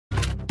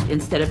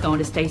Instead of going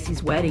to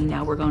Stacey's wedding,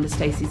 now we're going to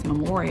Stacey's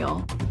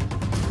memorial.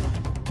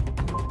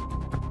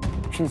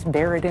 She's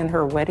buried in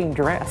her wedding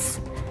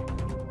dress.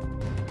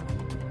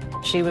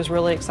 She was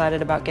really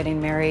excited about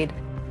getting married.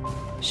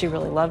 She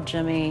really loved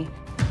Jimmy.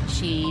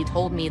 She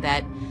told me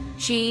that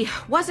she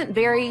wasn't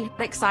very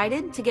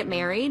excited to get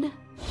married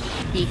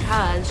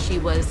because she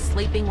was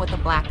sleeping with a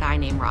black guy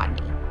named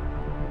Rodney.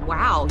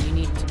 Wow, you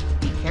need to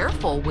be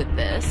careful with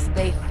this.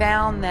 They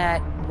found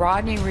that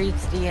Rodney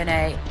Reed's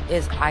DNA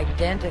is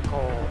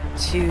identical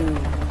to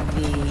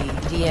the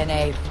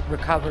DNA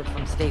recovered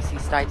from Stacey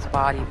Stites'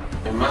 body.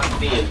 It must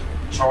be in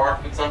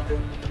charged with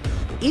something.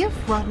 If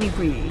Rodney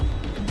Reed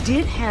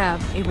did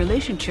have a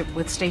relationship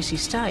with Stacey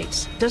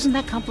Stites, doesn't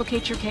that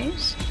complicate your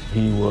case?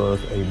 He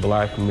was a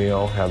black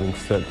male having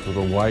sex with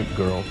a white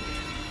girl.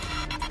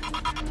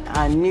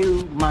 I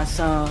knew my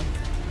son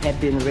had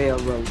been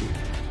railroaded.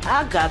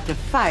 I got to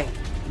fight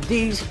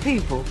these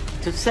people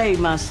to save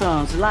my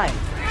son's life.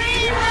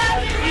 Free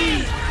Rodney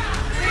Reed!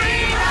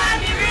 Free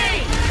Rodney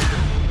Reed!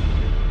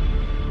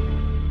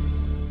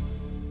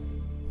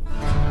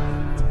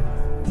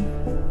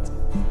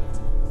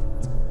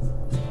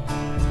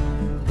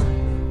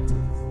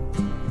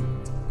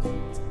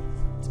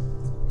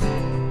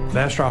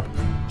 Bastrop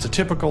is a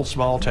typical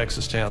small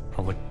Texas town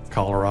on the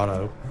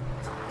Colorado.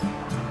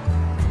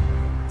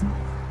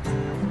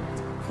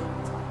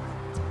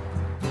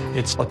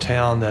 It's a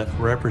town that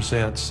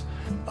represents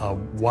a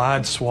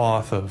wide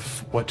swath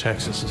of what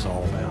Texas is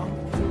all about.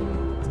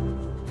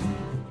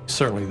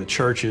 Certainly the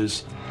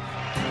churches,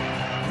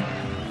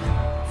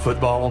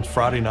 football on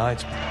Friday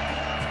nights.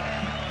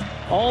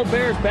 All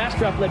Bears.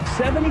 Bastrop led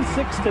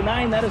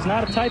 76-9. That is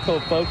not a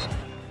typo, folks.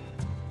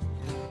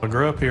 I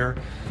grew up here.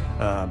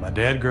 My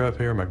dad grew up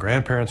here. My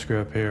grandparents grew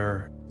up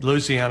here.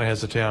 Louisiana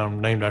has a town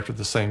named after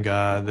the same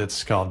guy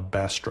that's called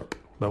Bastrop,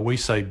 but we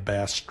say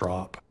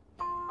Bastrop.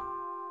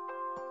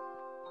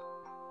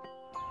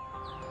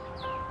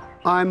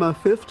 I'm a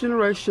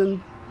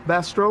fifth-generation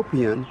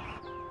Bastropian.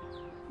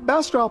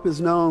 Bastrop is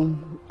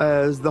known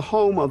as the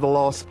home of the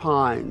Lost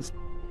Pines.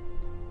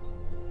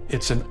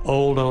 It's an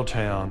old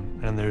town,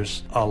 and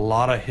there's a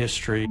lot of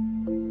history.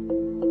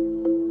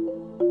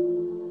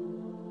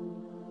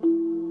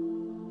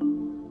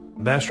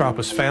 Bastrop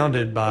was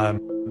founded by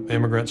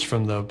immigrants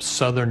from the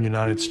southern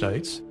United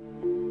States.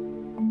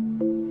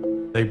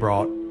 They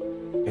brought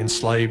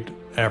enslaved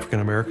African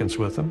Americans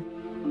with them.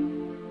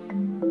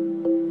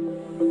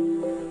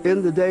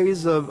 In the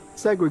days of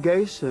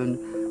segregation,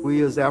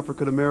 we as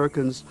African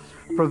Americans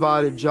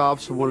provided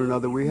jobs for one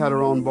another. We had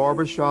our own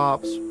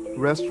barbershops,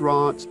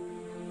 restaurants.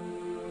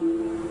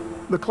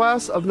 The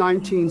class of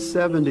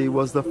 1970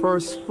 was the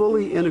first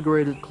fully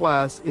integrated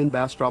class in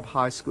Bastrop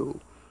High School.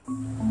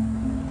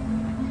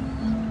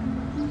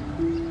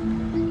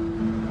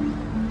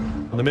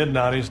 In the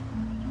mid-90s,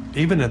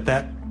 even at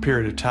that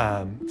period of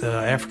time, the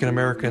African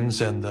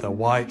Americans and the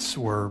whites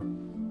were,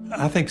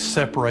 I think,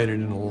 separated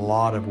in a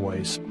lot of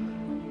ways.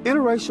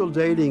 Interracial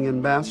dating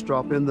in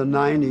Bastrop in the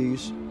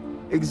 90s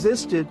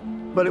existed,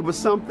 but it was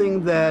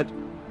something that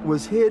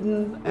was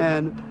hidden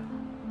and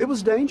it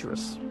was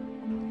dangerous.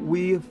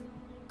 We've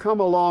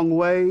come a long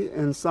way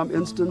in some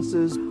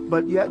instances,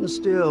 but yet and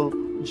still,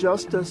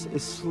 justice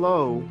is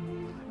slow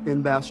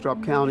in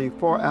Bastrop County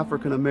for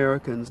African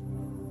Americans.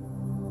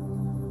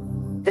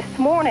 This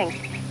morning,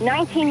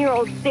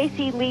 19-year-old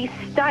Stacey Lee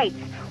Stites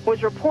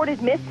was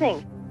reported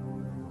missing.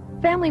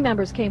 Family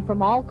members came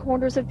from all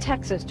corners of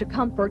Texas to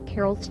comfort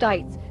Carol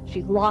Stites.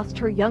 She lost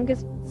her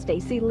youngest,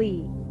 Stacey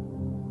Lee.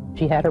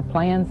 She had her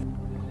plans,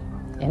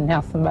 and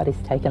now somebody's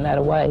taken that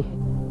away.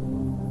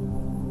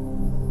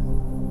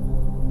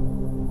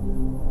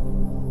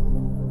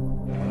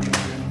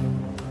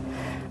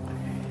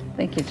 I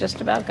think you just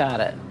about got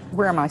it.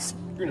 Where am I?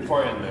 You're in the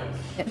far end there.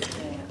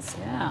 Yes,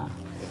 yeah.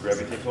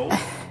 Gravity takes hold.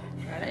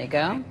 There you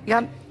go.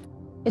 Yep.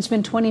 It's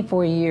been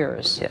 24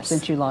 years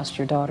since you lost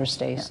your daughter,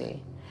 Stacey. Yep.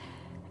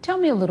 Tell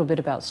me a little bit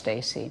about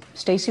Stacey.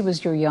 Stacey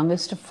was your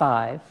youngest of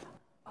 5.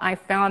 I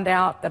found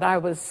out that I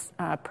was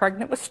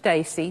pregnant with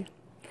Stacey,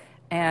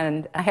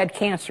 and I had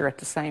cancer at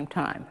the same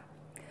time.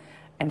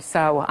 And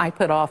so I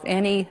put off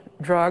any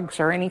drugs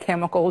or any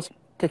chemicals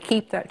to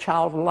keep that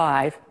child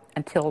alive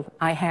until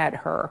I had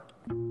her,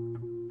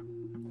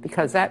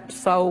 because that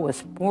soul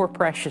was more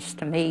precious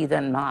to me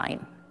than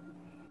mine.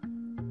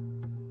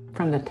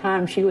 From the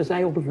time she was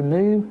able to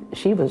move,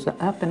 she was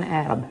up and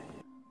at 'em.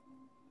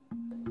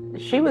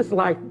 She was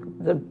like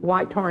the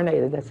white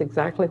tornado. That's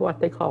exactly what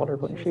they called her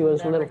when she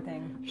was little.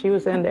 She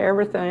was into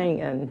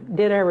everything and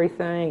did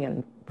everything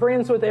and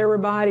friends with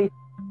everybody.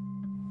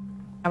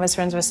 I was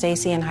friends with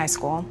Stacey in high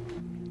school.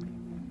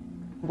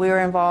 We were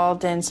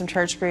involved in some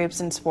church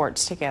groups and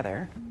sports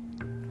together.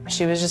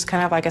 She was just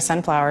kind of like a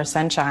sunflower,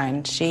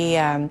 sunshine. She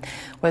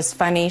was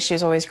funny. She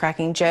was always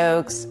cracking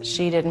jokes.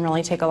 She didn't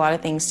really take a lot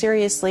of things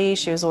seriously.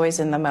 She was always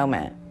in the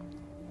moment.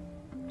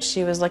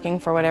 She was looking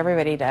for what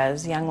everybody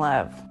does, young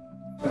love.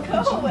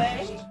 Go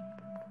away.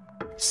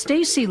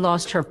 Stacey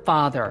lost her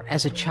father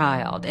as a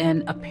child,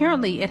 and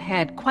apparently it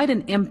had quite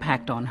an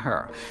impact on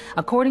her.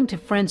 According to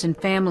friends and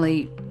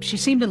family, she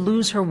seemed to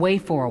lose her way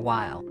for a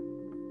while.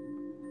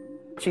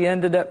 She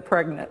ended up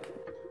pregnant.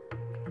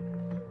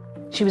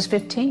 She was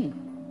 15.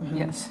 Mm-hmm.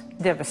 Yes,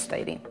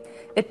 devastating.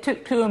 It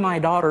took two of my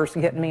daughters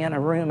to get me in a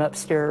room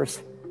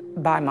upstairs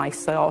by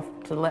myself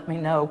to let me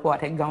know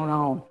what had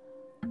gone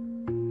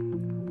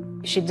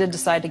on. She did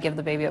decide to give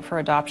the baby up for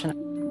adoption.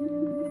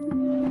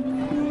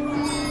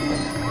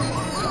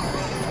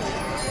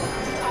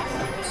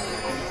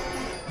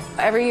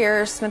 Every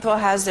year, Smithville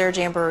has their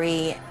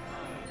jamboree.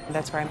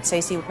 That's where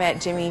Stacey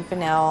met Jimmy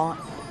Fennell.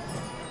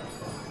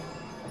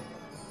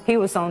 He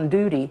was on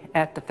duty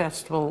at the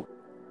festival,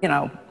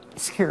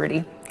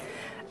 security.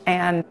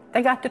 And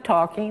they got to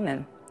talking,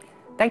 and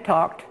they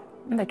talked,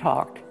 and they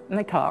talked, and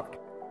they talked.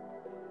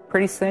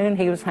 Pretty soon,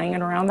 he was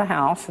hanging around the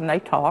house, and they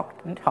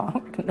talked and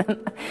talked.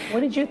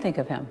 What did you think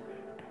of him?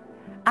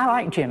 I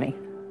like Jimmy.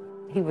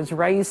 He was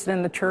raised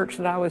in the church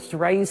that I was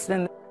raised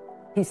in.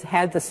 He's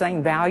had the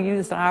same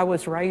values that I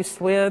was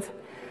raised with.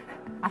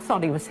 I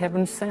thought he was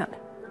heaven sent.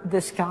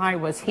 This guy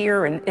was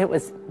here, and it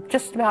was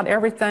just about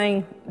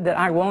everything that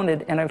I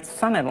wanted in a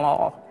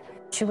son-in-law.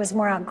 She was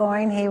more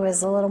outgoing, he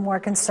was a little more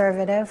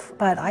conservative,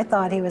 but I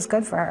thought he was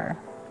good for her.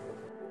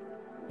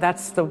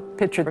 That's the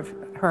picture of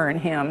her and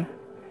him.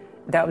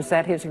 That was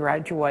at his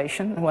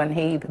graduation when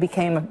he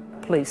became a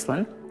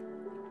policeman.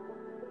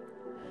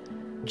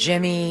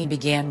 Jimmy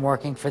began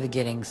working for the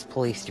Giddings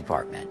Police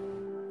Department.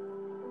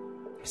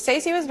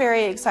 Stacey was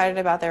very excited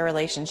about their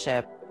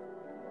relationship.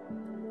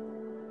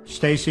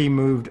 Stacey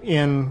moved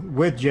in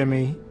with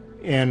Jimmy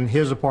in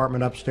his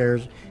apartment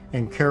upstairs,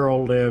 and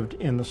Carol lived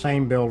in the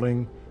same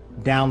building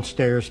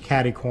downstairs,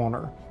 catty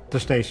corner to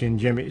Stacey and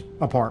Jimmy's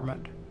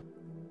apartment.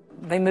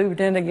 They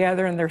moved in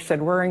together and they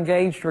said, "We're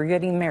engaged, we're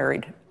getting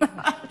married."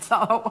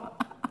 So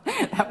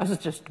that was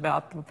just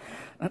about,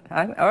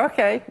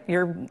 okay,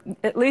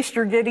 at least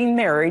you're getting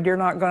married. You're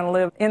not going to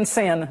live in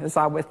sin, as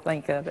I would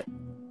think of it.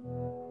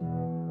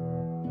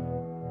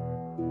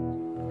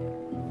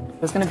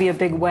 It was going to be a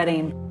big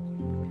wedding.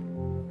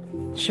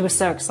 She was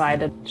so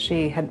excited.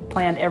 She had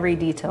planned every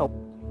detail.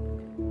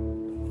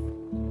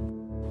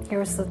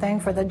 Here's the thing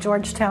for the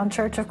Georgetown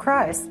Church of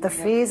Christ, the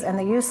fees and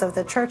the use of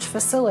the church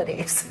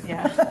facilities.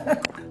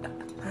 Yeah.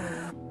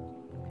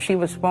 She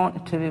was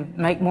wanting to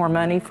make more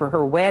money for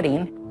her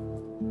wedding.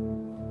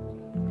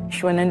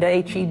 She went into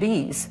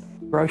H-E-B's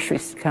grocery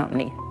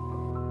company,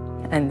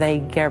 and they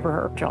gave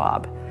her a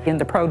job in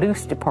the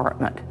produce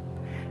department.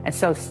 And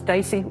so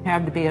Stacey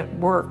had to be at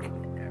work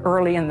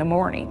early in the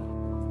morning.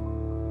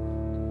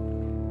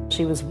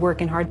 She was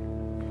working hard.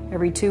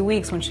 Every 2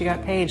 weeks when she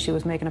got paid, she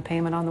was making a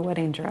payment on the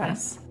wedding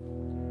dress.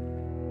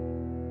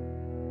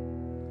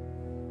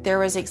 There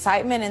was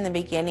excitement in the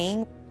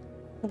beginning,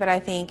 but I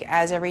think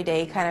as every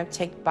day kind of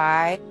ticked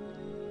by,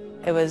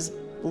 it was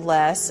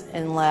less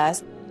and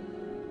less.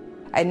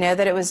 I know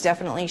that it was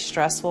definitely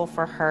stressful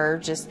for her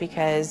just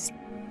because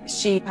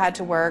she had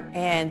to work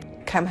and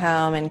come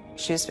home, and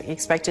she was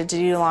expected to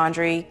do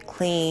laundry,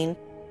 clean.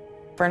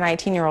 For a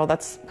 19-year-old,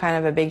 that's kind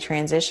of a big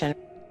transition.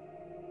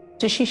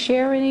 Does she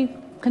share any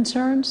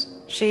concerns?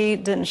 She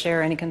didn't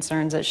share any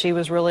concerns. That she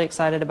was really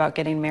excited about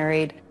getting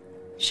married.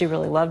 She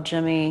really loved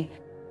Jimmy.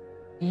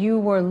 You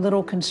were a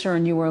little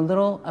concerned, you were a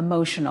little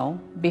emotional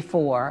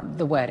before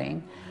the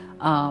wedding.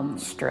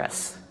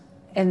 Stress.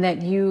 And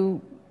that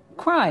you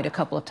cried a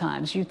couple of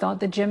times. You thought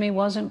that Jimmy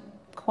wasn't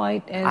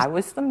quite as... I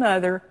was the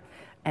mother,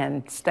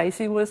 and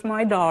Stacey was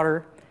my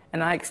daughter,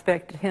 and I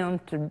expected him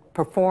to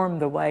perform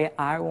the way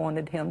I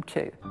wanted him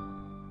to.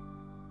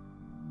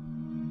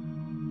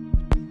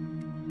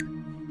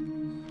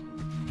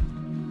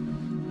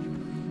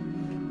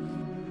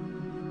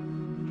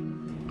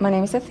 My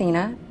name is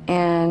Athena,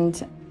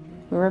 and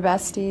we were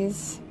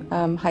besties,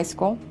 high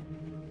school.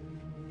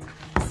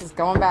 This is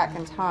going back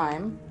in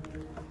time.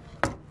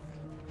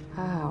 Oh,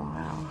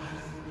 wow.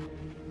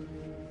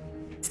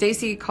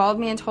 Stacey called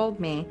me and told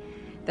me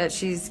that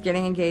she's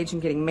getting engaged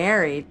and getting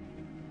married.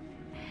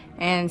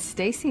 And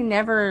Stacey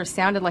never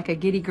sounded like a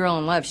giddy girl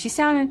in love. She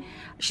sounded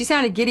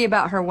giddy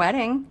about her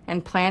wedding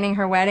and planning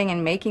her wedding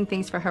and making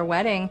things for her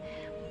wedding.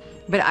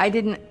 But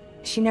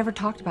she never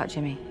talked about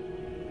Jimmy.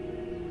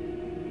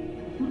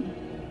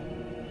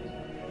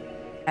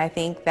 I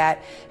think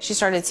that she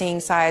started seeing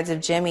sides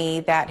of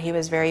Jimmy that he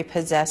was very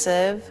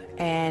possessive,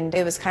 and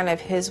it was kind of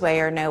his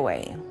way or no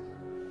way.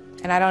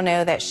 And I don't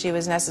know that she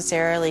was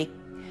necessarily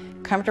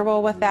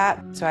comfortable with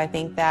that, so I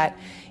think that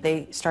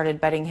they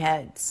started butting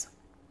heads.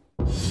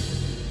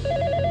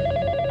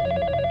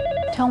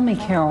 Tell me,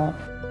 Carol,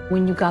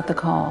 when you got the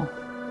call.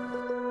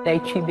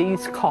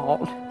 H-E-B's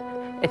called.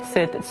 It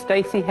said that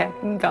Stacey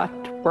hadn't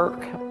got to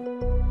work.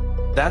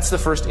 That's the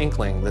first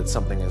inkling that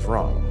something is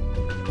wrong.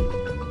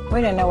 We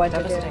didn't know what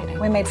to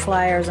do. We made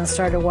flyers and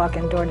started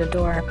walking door to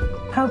door,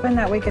 hoping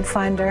that we could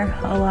find her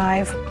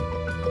alive.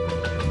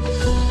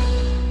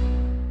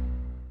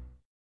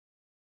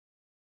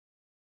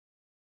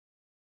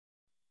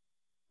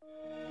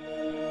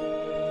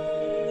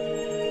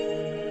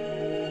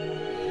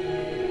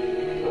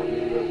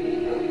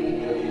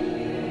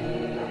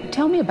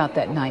 Tell me about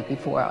that night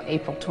before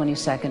April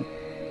 22nd.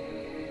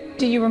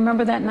 Do you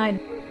remember that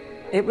night?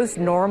 It was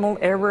normal,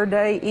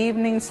 everyday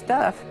evening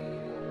stuff.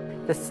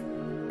 This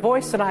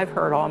voice that I've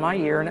heard all my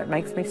year, and it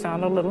makes me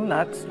sound a little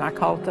nuts, and I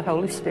call it the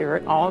Holy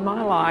Spirit, all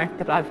my life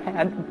that I've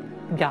had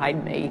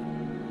guide me.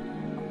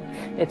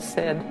 It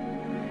said,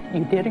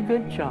 you did a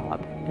good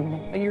job,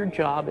 and your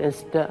job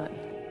is done.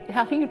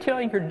 How do you tell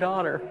your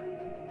daughter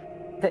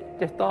that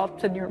the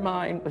thoughts in your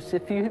mind was,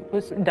 if you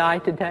die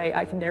today,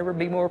 I can never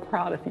be more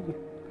proud of you?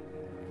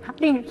 How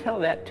do you tell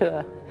that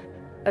to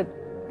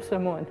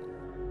someone?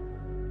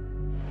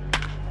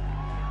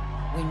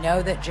 We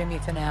know that Jimmy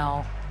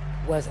Fennell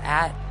was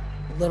at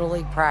Little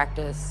League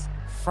practice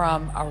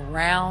from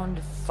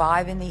around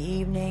 5 in the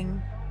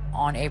evening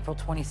on April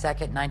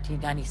 22nd,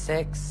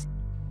 1996.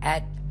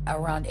 At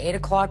around 8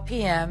 o'clock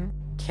p.m.,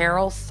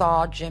 Carol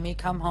saw Jimmy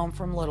come home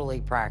from Little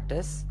League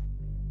practice.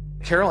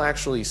 Carol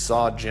actually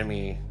saw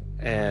Jimmy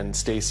and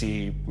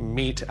Stacey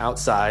meet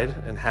outside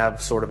and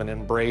have sort of an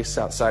embrace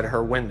outside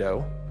her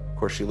window. Of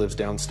course, she lives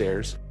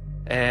downstairs.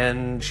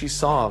 And she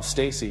saw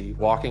Stacey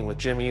walking with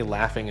Jimmy,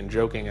 laughing and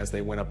joking as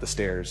they went up the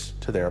stairs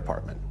to their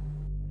apartment.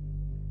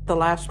 The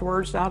last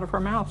words out of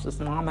her mouth is,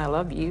 Mom, I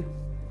love you.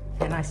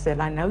 And I said,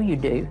 I know you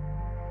do.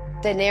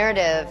 The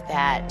narrative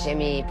that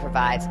Jimmy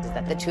provides is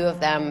that the two of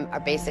them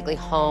are basically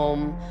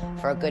home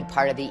for a good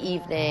part of the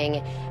evening,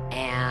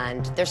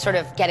 and they're sort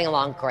of getting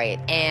along great,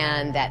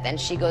 and that then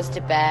she goes to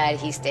bed,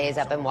 he stays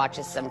up and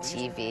watches some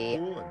TV.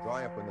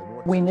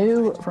 We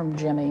knew from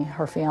Jimmy,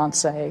 her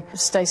fiance,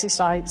 Stacey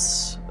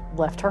Stites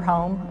left her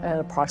home at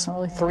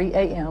approximately 3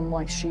 a.m.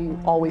 like she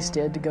always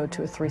did, to go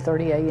to a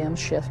 3:30 a.m.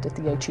 shift at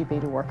the H-E-B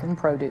to work in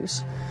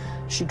produce.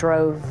 She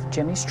drove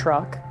Jimmy's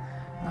truck,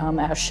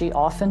 as she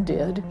often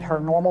did. Her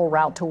normal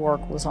route to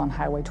work was on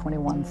Highway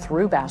 21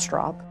 through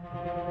Bastrop.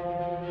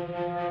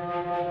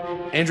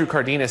 Andrew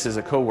Cardenas is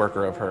a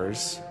co-worker of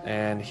hers,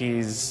 and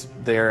he's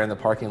there in the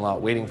parking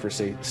lot waiting for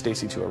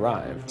Stacey to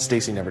arrive.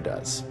 Stacey never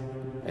does.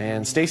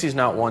 And Stacey's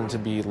not one to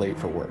be late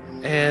for work.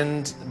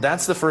 And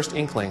that's the first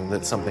inkling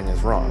that something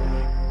is wrong.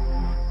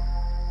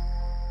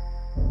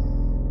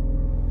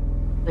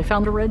 They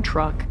found a red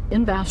truck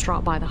in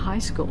Bastrop by the high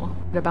school.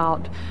 At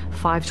about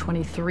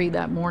 5:23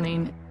 that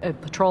morning, a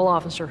patrol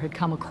officer had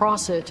come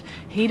across it.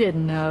 He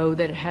didn't know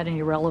that it had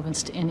any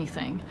relevance to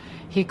anything.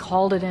 He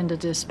called it into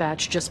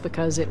dispatch just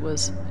because it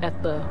was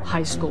at the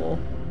high school.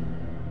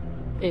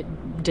 It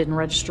didn't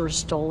register as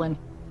stolen.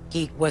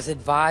 He was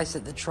advised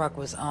that the truck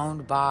was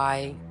owned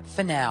by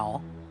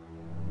Fennell.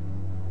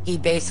 He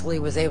basically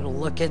was able to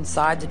look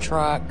inside the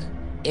truck.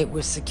 It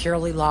was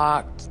securely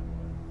locked.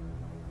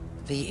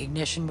 The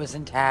ignition was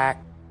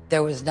intact.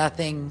 There was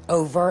nothing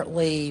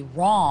overtly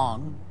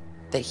wrong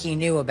that he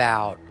knew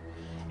about,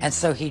 and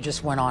so he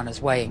just went on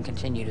his way and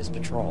continued his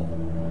patrol.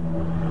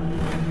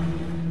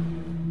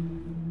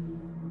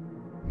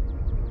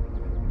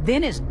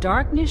 Then as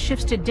darkness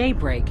shifts to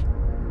daybreak,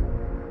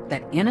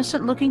 that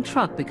innocent-looking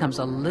truck becomes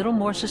a little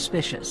more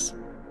suspicious.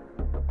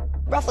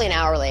 Roughly an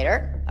hour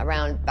later,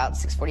 around about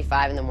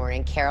 6:45 in the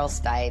morning, Carol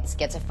Stites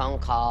gets a phone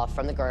call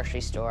from the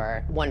grocery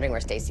store wondering where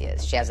Stacey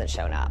is. She hasn't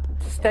shown up.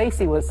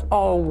 Stacey was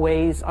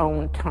always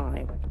on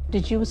time.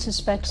 Did you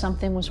suspect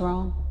something was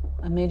wrong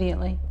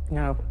immediately?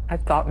 No, I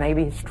thought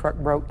maybe his truck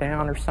broke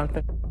down or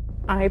something.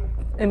 I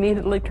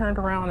immediately turned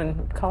around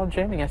and called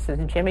Jimmy. I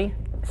said, Jimmy,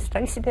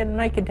 Stacey didn't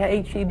make it to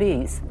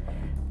H-E-B's.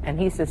 And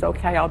he says,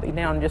 okay, I'll be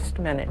down in just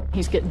a minute.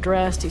 He's getting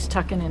dressed, he's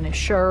tucking in his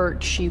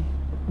shirt. She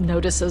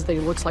notices that he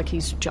looks like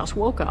he's just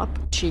woke up.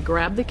 She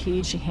grabbed the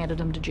key, she handed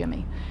him to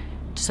Jimmy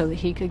so that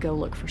he could go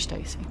look for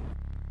Stacey.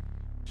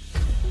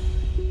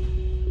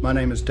 My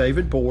name is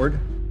David Board.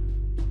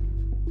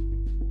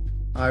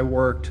 I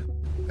worked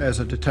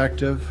as a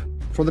detective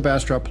for the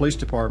Bastrop Police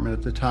Department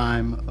at the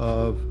time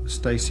of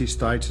Stacey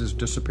Stites'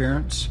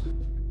 disappearance.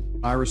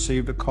 I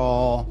received a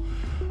call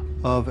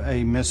of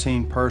a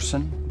missing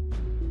person.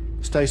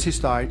 Stacey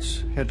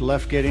Stites had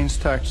left Giddings,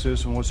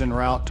 Texas, and was en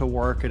route to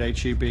work at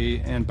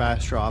H-E-B in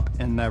Bastrop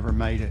and never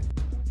made it.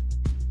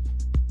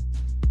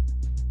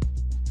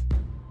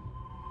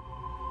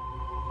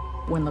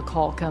 When the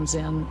call comes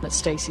in that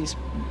Stacey's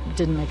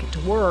didn't make it to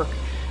work,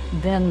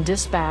 then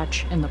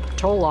dispatch and the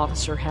patrol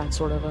officer had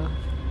sort of a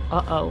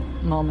uh-oh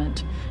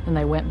moment, and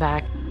they went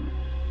back.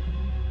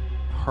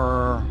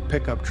 Her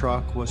pickup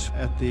truck was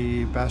at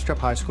the Bastrop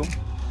High School,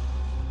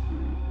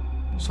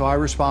 so I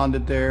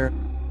responded there.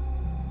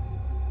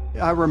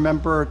 I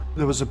remember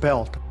there was a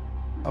belt.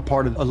 A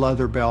part of a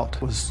leather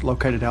belt was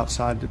located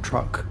outside the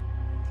truck.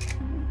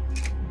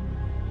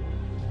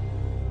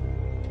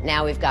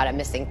 Now we've got a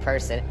missing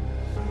person,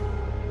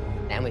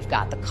 and we've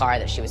got the car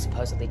that she was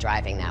supposedly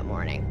driving that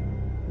morning.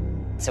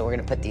 So we're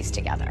gonna put these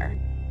together.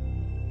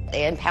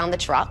 They impound the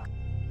truck.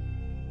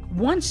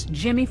 Once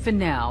Jimmy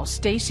Fennell,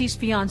 Stacey's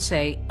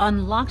fiancé,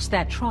 unlocks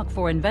that truck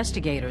for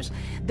investigators,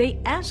 they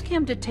ask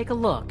him to take a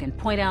look and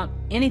point out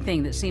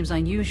anything that seems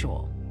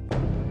unusual.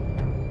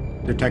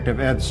 Detective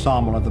Ed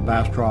Sommel of the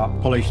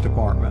Bastrop Police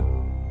Department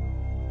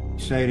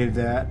stated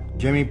that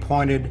Jimmy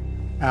pointed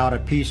out a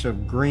piece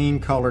of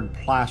green-colored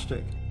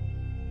plastic.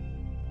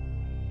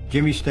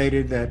 Jimmy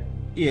stated that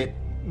it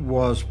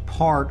was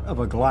part of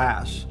a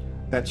glass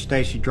that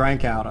Stacey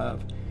drank out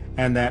of,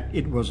 and that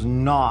it was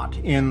not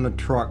in the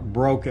truck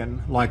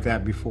broken like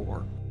that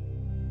before.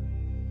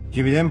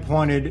 Jimmy then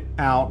pointed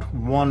out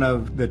one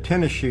of the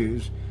tennis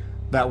shoes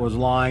that was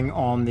lying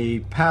on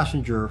the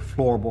passenger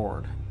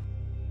floorboard.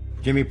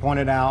 Jimmy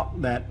pointed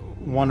out that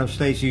one of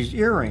Stacey's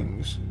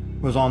earrings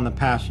was on the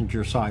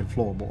passenger side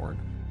floorboard.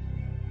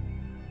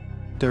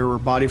 There were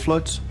body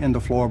fluids in the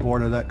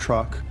floorboard of that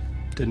truck.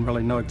 Didn't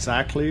really know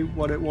exactly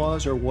what it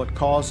was or what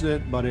caused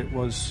it, but it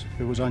was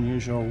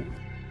unusual.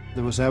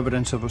 There was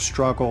evidence of a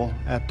struggle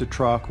at the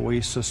truck.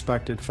 We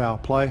suspected foul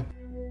play.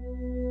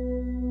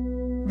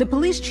 The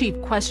police chief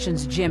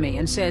questions Jimmy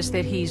and says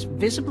that he's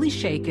visibly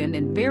shaken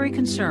and very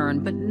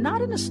concerned, but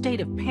not in a state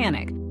of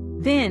panic.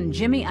 Then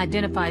Jimmy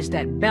identifies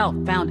that belt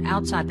found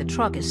outside the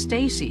truck as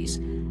Stacey's,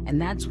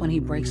 and that's when he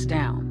breaks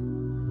down.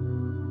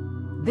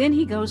 Then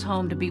he goes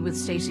home to be with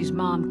Stacey's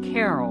mom,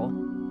 Carol,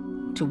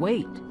 to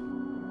wait.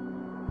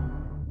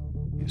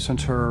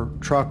 Since her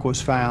truck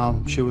was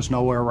found, she was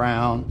nowhere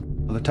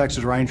around. The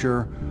Texas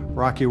Ranger,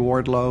 Rocky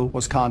Wardlow,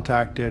 was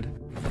contacted.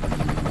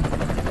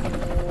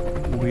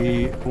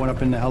 We went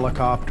up in the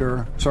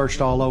helicopter,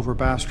 searched all over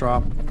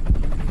Bastrop.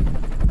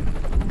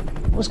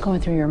 What was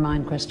going through your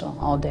mind, Crystal,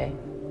 all day?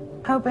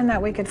 Hoping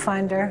that we could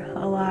find her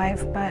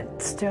alive,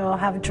 but still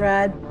have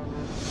dread.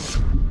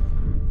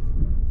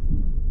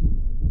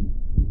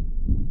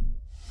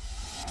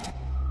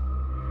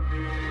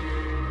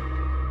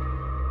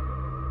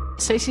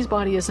 Stacey's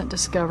body isn't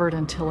discovered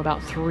until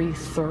about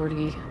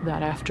 3:30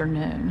 that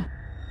afternoon,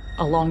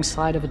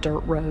 alongside of a dirt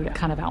road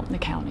kind of out in the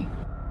county.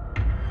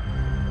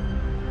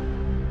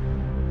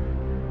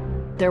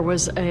 There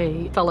was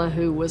a fella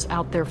who was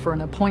out there for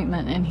an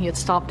appointment, and he had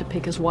stopped to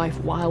pick his wife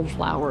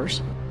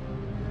wildflowers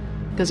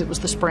because it was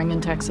the spring in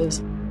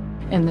Texas,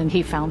 and then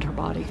he found her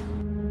body.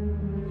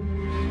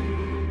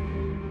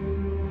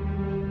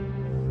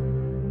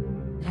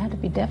 It had to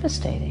be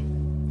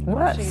devastating. It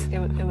was.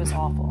 It was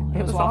awful.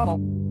 It was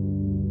awful.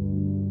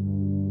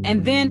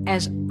 And then,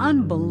 as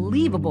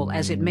unbelievable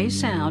as it may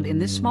sound in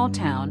this small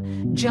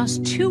town,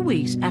 just 2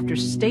 weeks after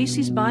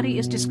Stacey's body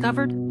is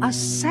discovered, a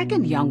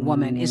second young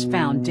woman is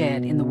found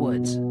dead in the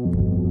woods.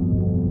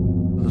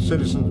 The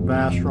citizens of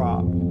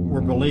Bastrop were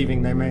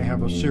believing they may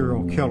have a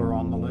serial killer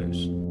on the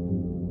loose.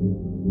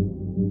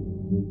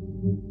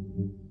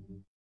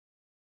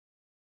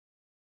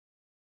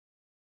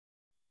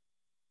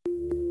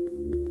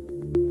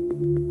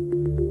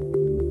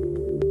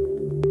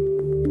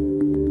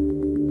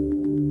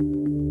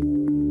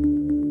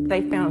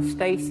 They found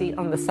Stacey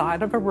on the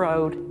side of a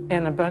road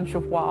and a bunch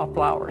of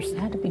wildflowers. It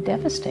had to be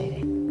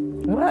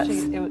devastating. It was.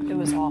 It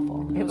was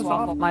awful. It was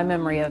awful. My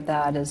memory of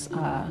that is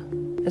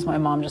my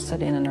mom just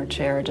sitting in her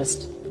chair,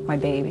 just, my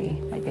baby,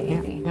 my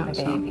baby, my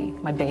baby,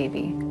 my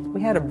baby.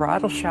 We had a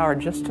bridal shower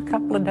just a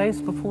couple of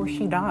days before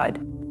she died.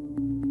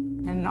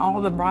 And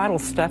all the bridal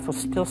stuff was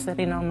still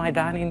sitting on my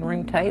dining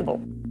room table.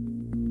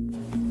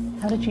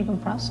 How did you even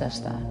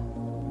process that?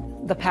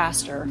 The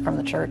pastor from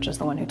the church is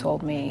the one who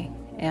told me,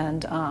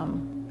 and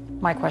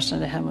my question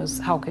to him was,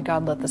 how could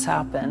God let this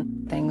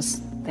happen? Things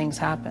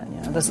happen.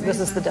 You know, this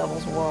is the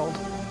devil's world.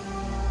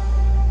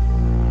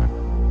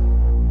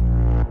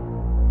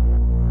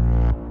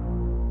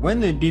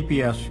 When the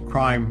DPS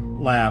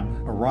crime lab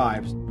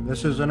arrives,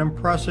 this is an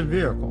impressive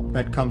vehicle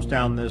that comes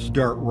down this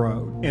dirt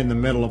road in the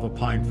middle of a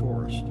pine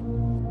forest.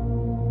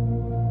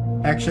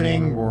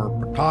 Exiting were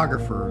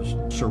photographers,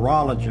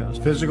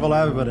 serologists, physical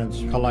evidence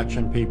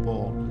collection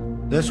people.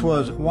 This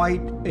was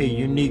quite a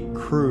unique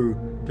crew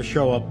to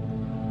show up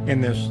in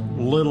this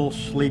little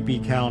sleepy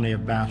county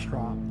of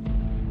Bastrop.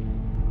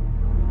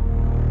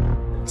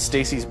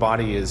 Stacey's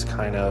body is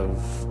kind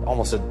of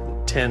almost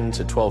 10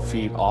 to 12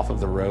 feet off of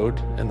the road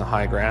in the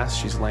high grass.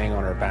 She's laying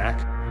on her back,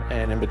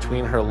 and in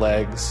between her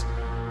legs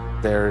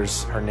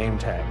there's her name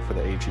tag for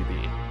the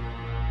AGB.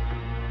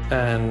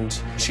 And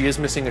she is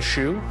missing a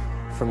shoe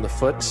from the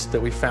foot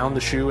that we found the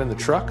shoe in the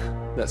truck.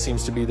 That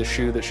seems to be the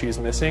shoe that she's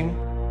missing.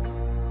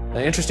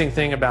 The interesting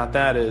thing about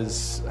that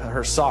is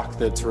her sock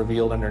that's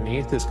revealed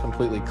underneath is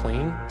completely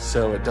clean,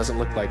 so it doesn't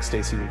look like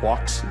Stacey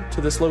walked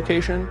to this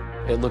location.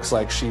 It looks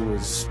like she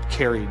was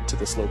carried to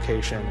this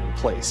location and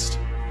placed,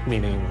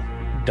 meaning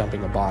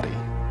dumping a body.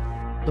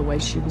 The way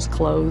she was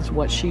clothed,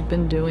 what she'd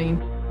been doing,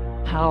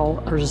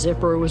 how her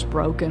zipper was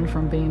broken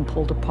from being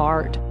pulled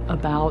apart,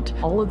 about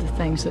all of the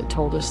things that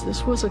told us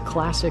this was a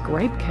classic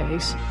rape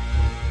case.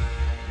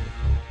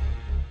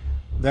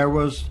 There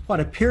was what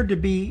appeared to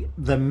be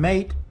the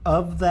mate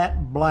of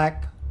that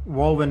black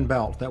woven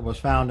belt that was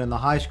found in the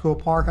high school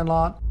parking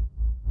lot,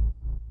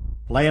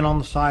 laying on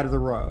the side of the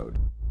road.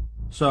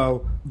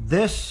 So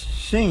this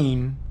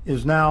scene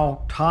is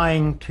now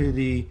tying to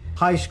the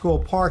high school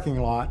parking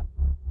lot.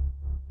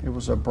 It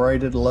was a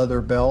braided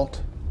leather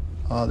belt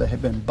that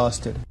had been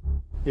busted.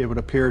 It would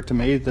appear to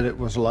me that it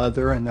was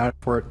leather, and that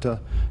for it to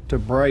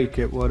break,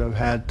 it would have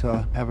had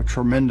to have a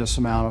tremendous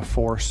amount of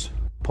force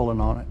pulling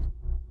on it.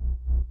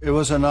 It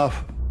was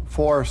enough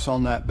force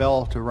on that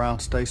belt around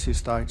Stacey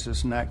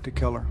Stites' neck to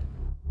kill her.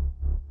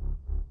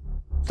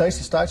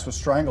 Stacey Stites was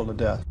strangled to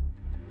death.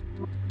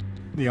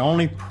 The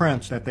only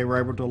prints that they were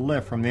able to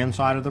lift from the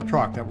inside of the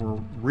truck that were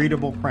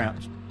readable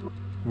prints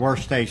were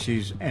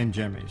Stacey's and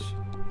Jimmy's.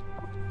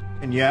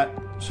 And yet,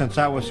 since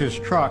that was his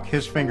truck,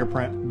 his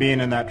fingerprint being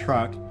in that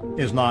truck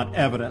is not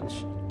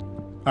evidence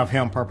of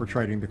him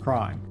perpetrating the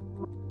crime.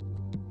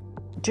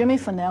 Jimmy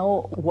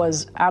Fennell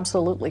was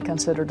absolutely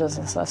considered as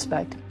a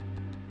suspect.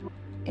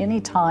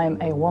 Anytime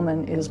a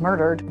woman is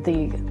murdered,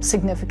 the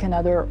significant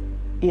other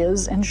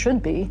is and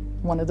should be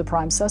one of the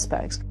prime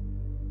suspects.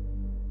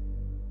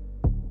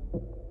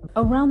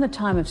 Around the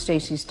time of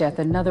Stacey's death,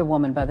 another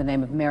woman by the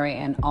name of Mary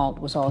Ann Alt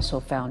was also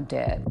found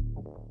dead.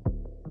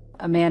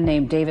 A man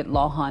named David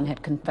Lawhon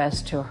had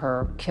confessed to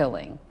her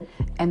killing,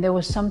 and there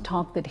was some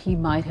talk that he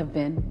might have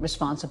been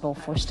responsible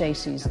for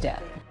Stacey's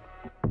death.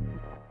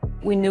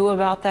 We knew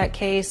about that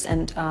case,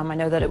 and I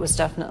know that it was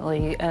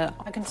definitely a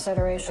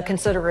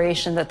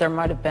consideration that there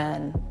might have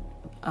been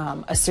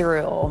a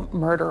serial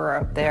murderer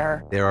up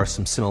there. There are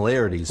some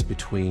similarities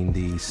between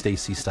the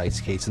Stacey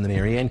Stites case and the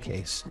Mary Ann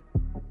case.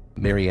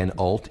 Mary Ann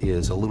Alt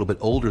is a little bit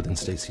older than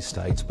Stacey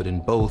Stites, but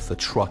in both a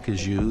truck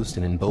is used,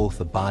 and in both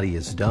a body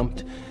is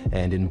dumped,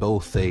 and in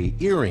both a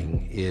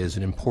earring is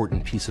an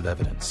important piece of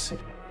evidence.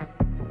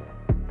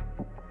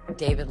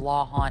 David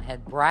Lawhon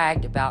had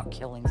bragged about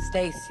killing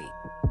Stacey,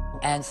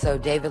 and so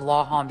David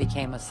Lawhon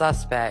became a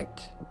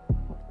suspect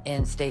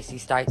in Stacey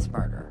Stites'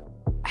 murder.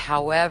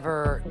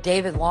 However,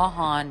 David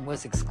Lawhon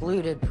was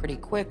excluded pretty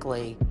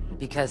quickly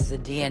because the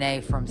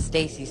DNA from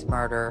Stacey's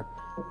murder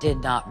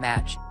did not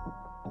match.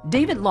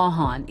 David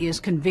Lawhon is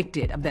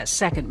convicted of that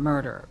second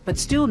murder, but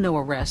still no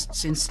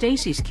arrests in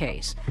Stacey's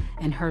case,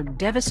 and her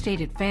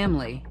devastated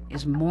family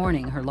is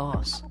mourning her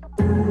loss.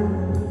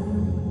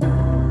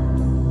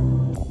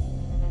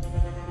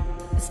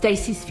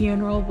 Stacey's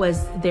funeral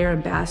was there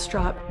in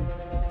Bastrop.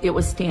 It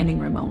was standing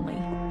room only.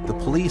 The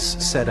police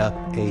set up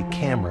a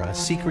camera, a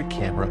secret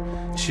camera,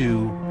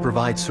 to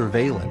provide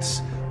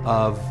surveillance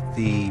of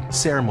the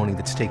ceremony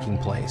that's taking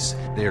place.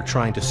 They're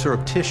trying to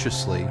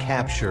surreptitiously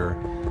capture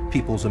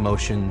people's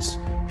emotions,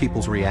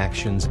 people's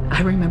reactions.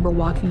 I remember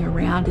walking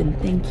around and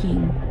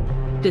thinking,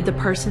 did the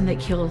person that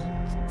killed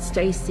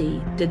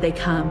Stacey, did they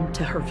come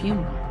to her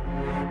funeral?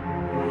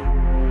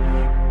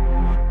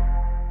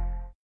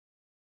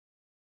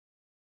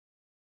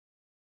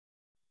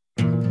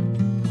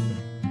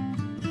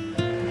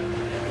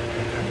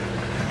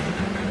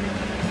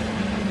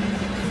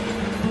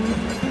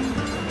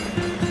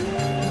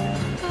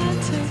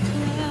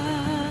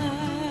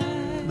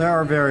 There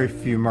are very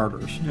few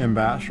murders in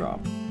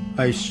Bastrop,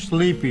 a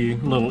sleepy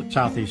little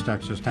southeast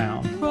Texas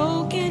town.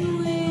 Broken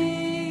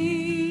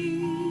wings.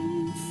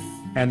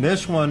 And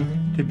this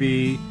one to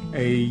be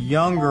a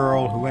young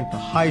girl who went to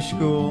high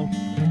school,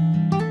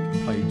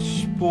 played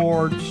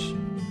sports,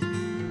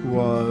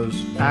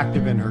 was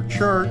active in her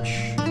church.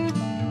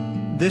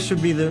 This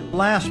would be the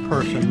last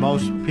person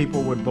most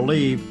people would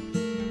believe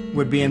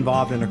would be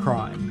involved in a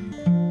crime.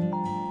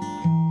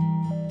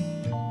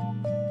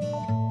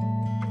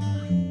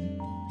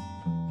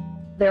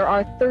 There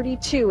are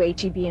 32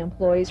 H-E-B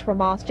employees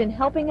from Austin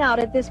helping out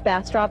at this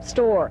Bastrop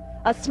store.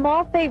 A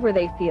small favor,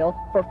 they feel,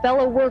 for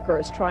fellow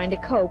workers trying to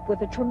cope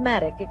with a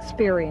traumatic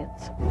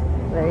experience.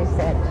 Very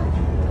sad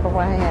for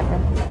what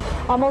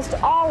happened. Almost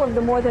all of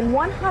the more than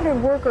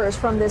 100 workers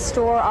from this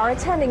store are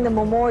attending the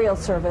memorial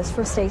service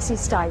for Stacey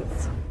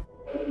Stites.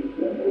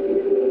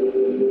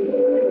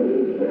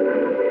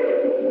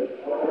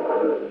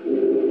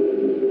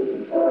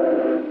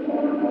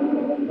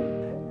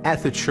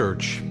 At the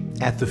church,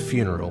 at the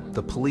funeral,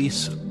 the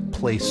police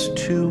placed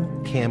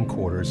 2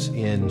 camcorders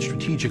in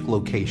strategic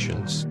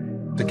locations.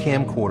 The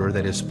camcorder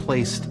that is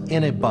placed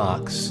in a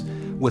box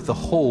with a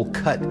hole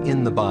cut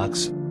in the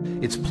box.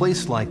 It's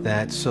placed like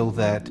that so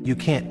that you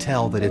can't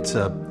tell that it's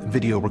a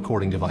video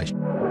recording device.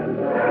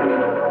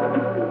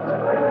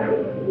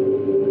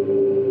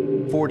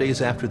 4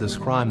 days after this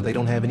crime, they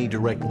don't have any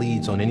direct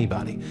leads on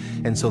anybody.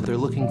 And so they're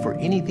looking for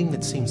anything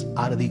that seems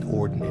out of the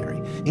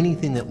ordinary,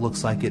 anything that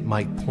looks like it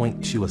might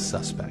point to a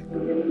suspect.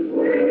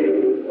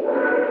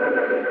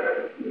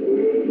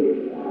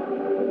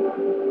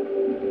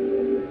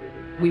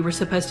 We were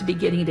supposed to be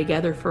getting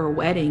together for a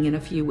wedding in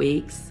a few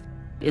weeks.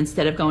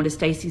 Instead of going to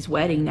Stacey's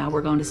wedding, now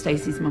we're going to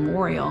Stacey's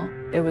memorial.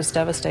 It was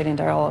devastating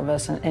to all of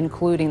us,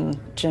 including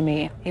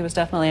Jimmy. He was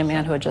definitely a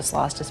man who had just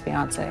lost his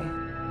fiancée.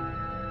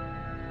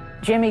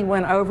 Jimmy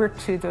went over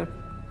to the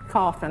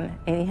coffin,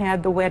 and he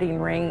had the wedding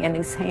ring in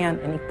his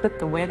hand, and he put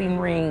the wedding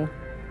ring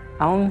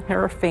on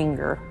her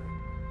finger.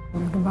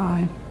 Told her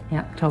goodbye.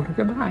 Yeah, told her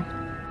goodbye.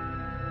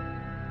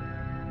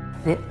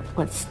 It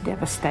was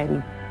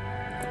devastating.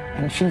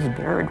 And she's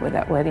buried with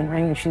that wedding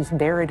ring, and she's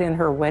buried in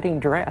her wedding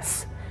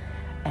dress.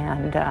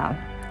 And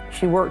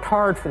she worked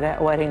hard for that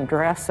wedding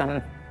dress,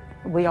 and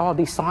we all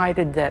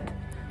decided that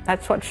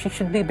that's what she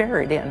should be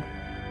buried in.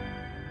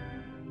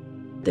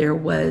 There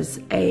was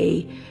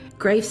a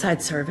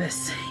graveside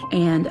service,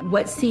 and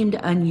what seemed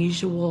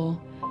unusual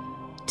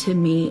to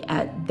me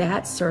at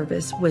that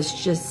service was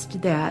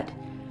just that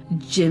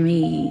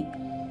Jimmy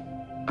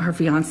Her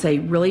fiance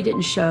really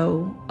didn't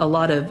show a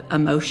lot of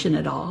emotion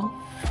at all.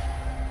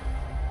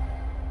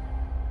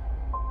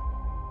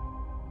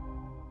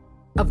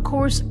 Of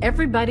course,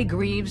 everybody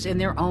grieves in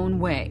their own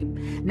way.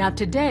 Now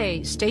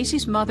today,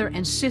 Stacey's mother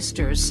and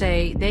sisters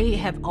say they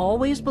have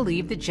always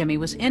believed that Jimmy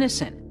was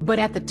innocent. But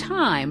at the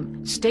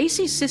time,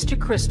 Stacey's sister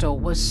Crystal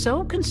was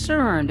so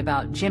concerned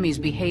about Jimmy's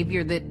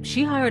behavior that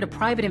she hired a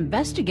private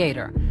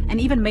investigator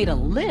and even made a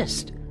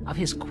list of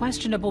his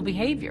questionable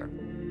behavior.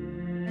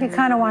 You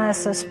kind of want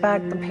to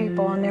suspect the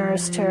people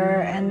nearest to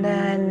her, and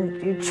then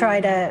you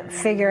try to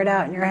figure it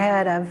out in your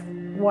head of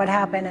what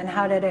happened and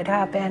how did it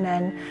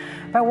happen.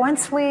 But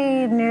once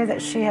we knew that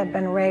she had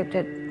been raped,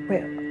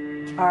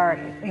 our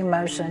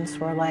emotions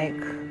were like,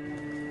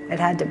 it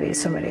had to be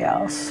somebody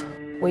else.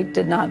 We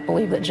did not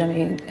believe that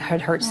Jimmy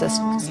had hurt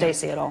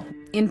Stacey at all.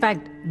 In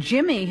fact,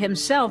 Jimmy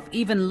himself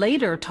even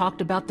later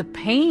talked about the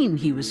pain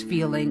he was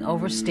feeling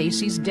over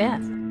Stacey's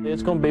death.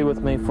 It's going to be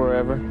with me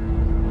forever.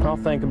 I'll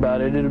think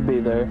about it. It'll be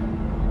there.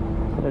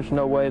 There's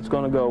no way it's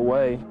going to go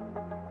away.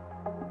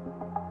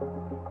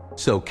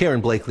 So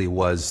Karen Blakely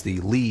was the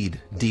lead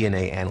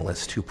DNA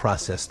analyst who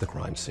processed the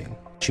crime scene.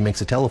 She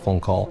makes a telephone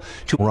call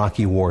to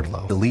Rocky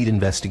Wardlow, the lead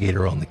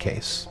investigator on the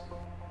case.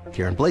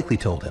 Karen Blakely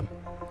told him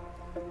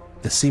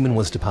the semen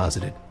was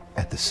deposited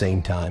at the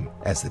same time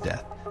as the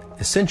death.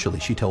 Essentially,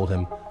 she told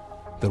him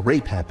the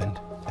rape happened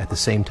at the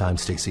same time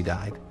Stacey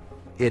died.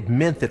 It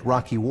meant that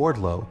Rocky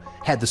Wardlow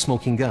had the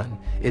smoking gun.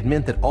 It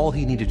meant that all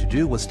he needed to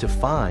do was to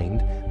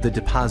find the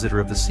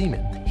depositor of the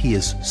semen. He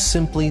is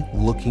simply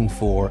looking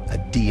for a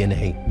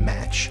DNA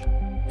match.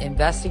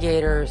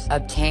 Investigators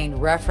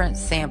obtained reference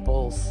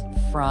samples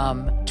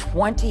from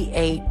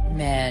 28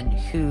 men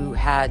who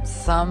had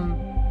some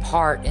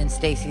part in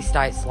Stacey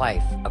Stites'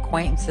 life.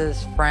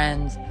 Acquaintances,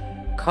 friends,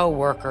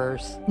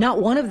 co-workers. Not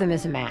one of them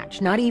is a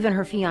match, not even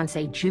her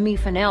fiance, Jimmy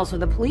Fennell. So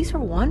the police are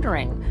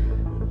wondering,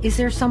 is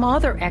there some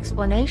other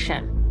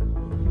explanation?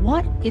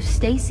 What if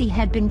Stacey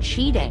had been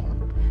cheating?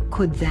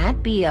 Could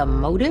that be a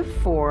motive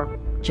for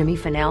Jimmy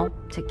Fennell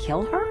to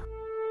kill her?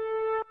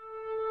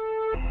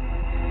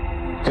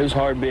 It was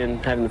hard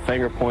having the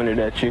finger pointed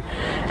at you.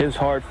 It was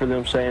hard for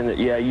them saying that,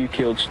 yeah, you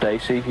killed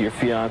Stacey, your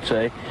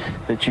fiance,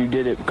 that you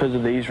did it because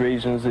of these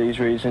reasons,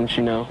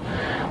 you know.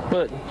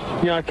 But,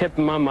 you know, I kept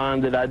in my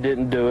mind that I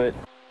didn't do it.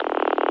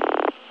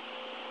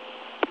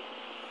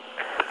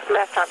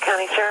 Bastrop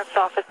County Sheriff's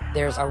Office.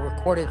 There's a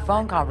recorded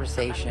phone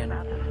conversation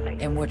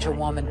in which a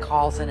woman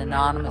calls in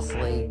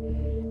anonymously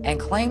and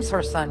claims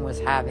her son was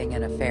having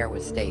an affair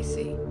with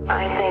Stacey.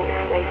 I think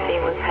Stacey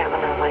was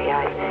having a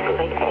liaison,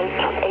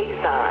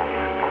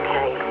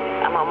 okay?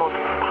 I'm almost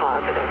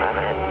positive of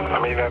it. I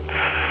mean,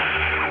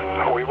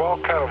 we've all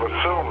kind of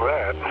assumed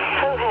that.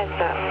 Who has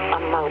a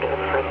motive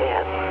for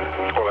this?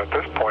 Well, at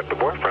this point, the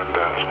boyfriend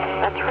does.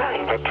 That's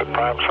right. That's the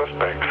prime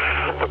suspect.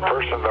 The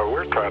person that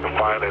we're trying to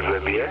find is a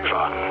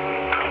liaison.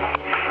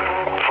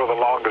 For the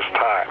longest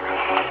time,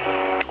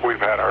 we've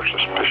had our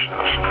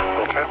suspicions.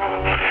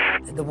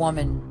 Okay? The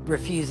woman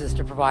refuses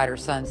to provide her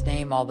son's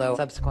name, although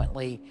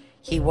subsequently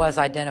he was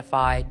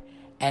identified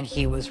and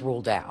he was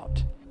ruled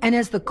out. And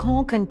as the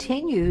call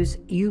continues,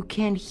 you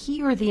can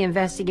hear the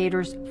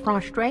investigators'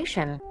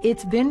 frustration.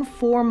 It's been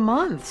 4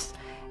 months,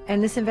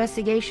 and this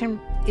investigation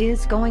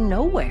is going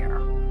nowhere.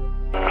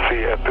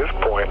 See, at this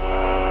point,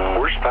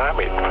 we're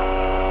stymied.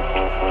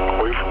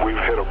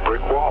 We've hit a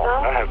brick wall.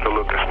 I have to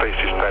look at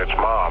Stacey Stites'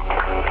 mom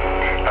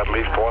at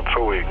least once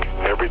a week,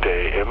 every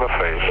day, in the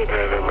face,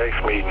 and it makes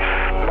me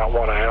not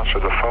want to answer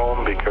the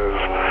phone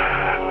because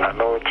I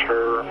know it's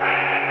her,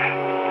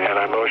 and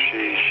I know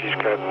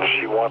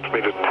she wants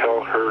me to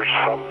tell her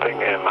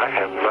something, and I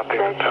have nothing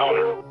to tell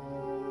her.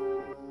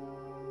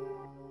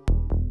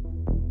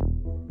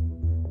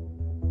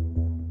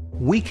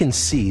 We can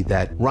see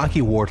that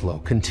Rocky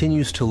Wardlow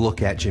continues to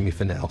look at Jimmy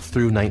Fennell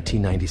through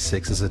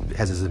 1996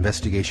 as his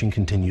investigation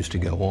continues to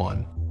go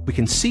on. We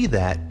can see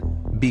that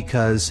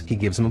because he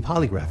gives him a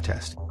polygraph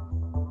test.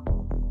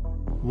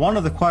 One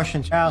of the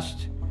questions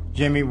asked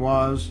Jimmy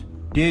was,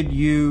 did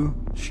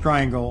you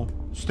strangle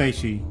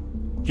Stacey?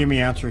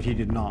 Jimmy answered he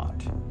did not.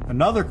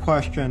 Another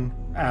question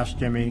asked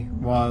Jimmy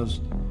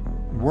was,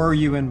 were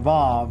you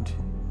involved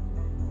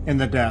in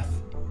the death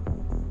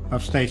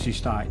of Stacey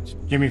Stites?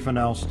 Jimmy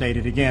Fennell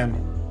stated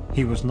again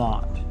he was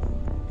not.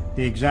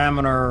 The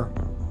examiner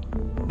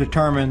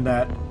determined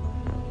that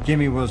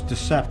Jimmy was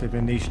deceptive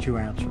in these two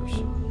answers.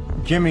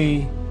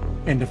 Jimmy,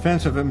 in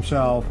defense of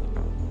himself,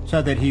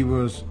 said that he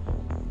was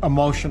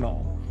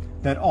emotional,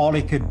 that all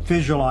he could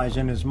visualize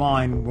in his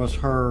mind was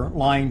her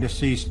lying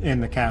deceased in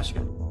the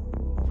casket.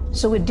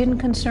 So it didn't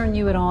concern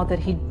you at all that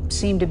he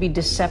seemed to be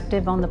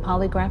deceptive on the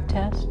polygraph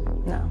test?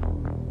 No.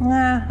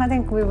 Nah, I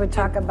think we would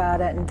talk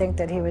about it and think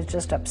that he was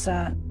just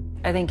upset.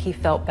 I think he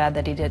felt bad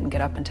that he didn't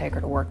get up and take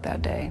her to work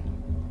that day.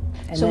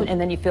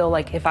 And then you feel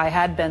like if I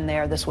had been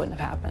there, this wouldn't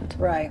have happened.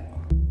 Right.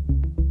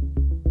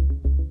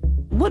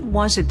 What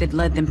was it that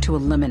led them to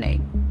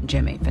eliminate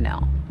Jimmy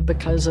Fennell?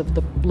 Because of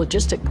the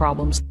logistic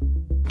problems.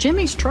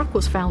 Jimmy's truck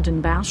was found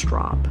in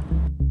Bastrop.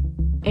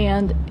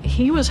 And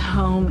he was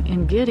home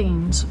in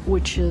Giddings,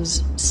 which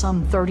is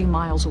some 30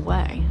 miles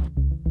away.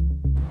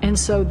 And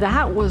so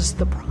that was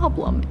the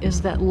problem,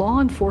 is that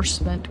law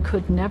enforcement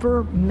could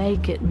never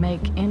make it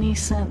make any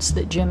sense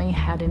that Jimmy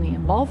had any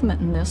involvement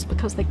in this,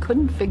 because they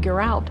couldn't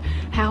figure out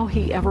how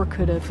he ever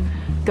could have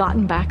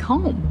gotten back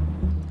home.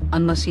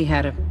 Unless he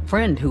had a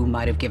friend who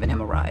might have given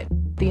him a ride.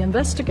 The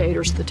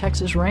investigators, the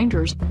Texas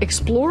Rangers,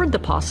 explored the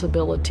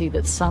possibility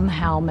that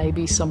somehow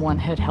maybe someone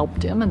had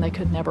helped him, and they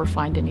could never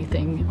find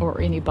anything or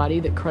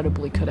anybody that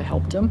credibly could have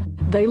helped him.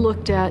 They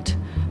looked at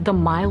the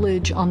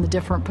mileage on the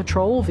different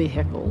patrol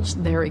vehicles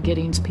there at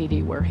Giddings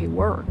PD where he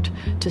worked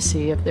to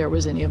see if there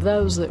was any of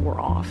those that were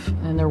off,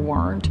 and there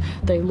weren't.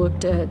 They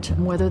looked at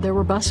whether there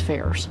were bus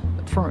fares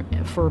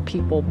for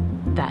people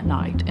that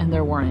night, and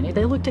there weren't any.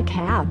 They looked at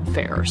cab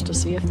fares to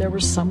see if there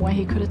was some way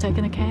he could have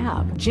taken a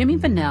cab. Jimmy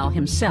Fennell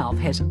himself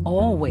has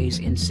always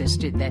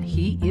insisted that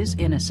he is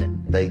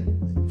innocent. They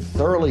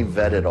thoroughly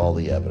vetted all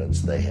the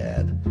evidence they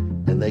had,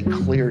 and they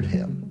cleared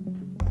him.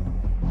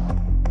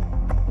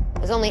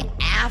 It was only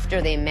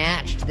after they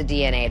matched the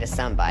DNA to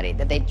somebody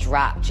that they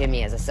dropped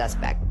Jimmy as a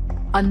suspect.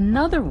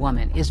 Another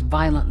woman is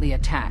violently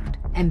attacked,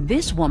 and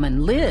this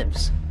woman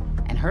lives.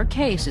 And her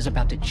case is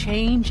about to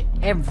change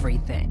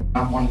everything.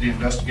 I'm one of the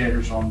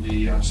investigators on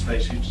the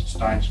Stacey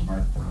Stites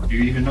murder. Do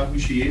you even know who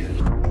she is?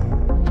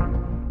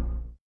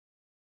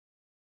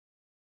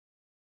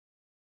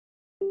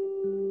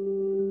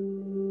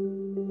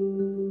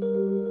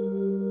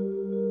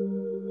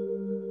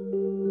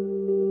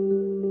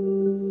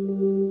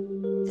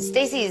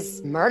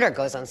 Stacey's murder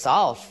goes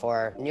unsolved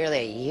for nearly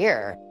a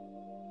year.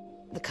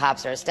 The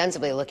cops are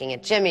ostensibly looking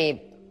at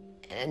Jimmy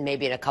and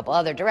maybe in a couple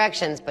other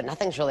directions, but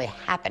nothing's really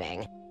happening.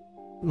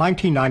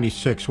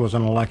 1996 was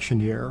an election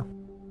year.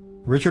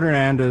 Richard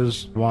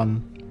Hernandez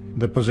won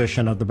the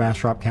position of the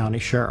Bastrop County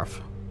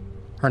Sheriff.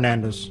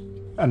 Hernandez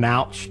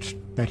announced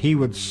that he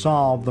would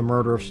solve the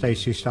murder of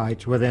Stacey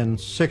Stites within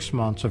 6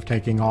 months of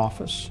taking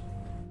office.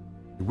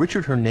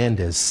 Richard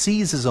Hernandez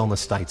seizes on the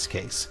Stites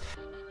case,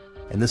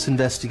 and this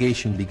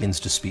investigation begins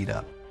to speed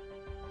up.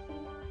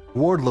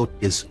 Wardlow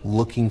is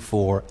looking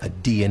for a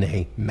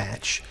DNA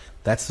match.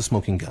 That's the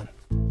smoking gun.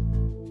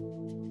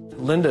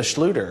 Linda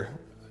Schluter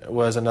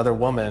was another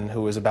woman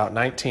who was about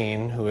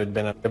 19 who had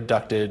been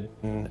abducted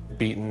and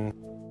beaten.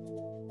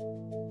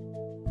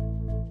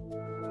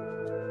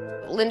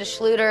 Linda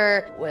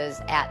Schluter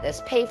was at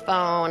this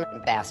payphone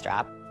in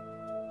Bastrop,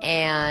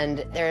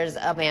 and there's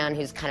a man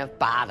who's kind of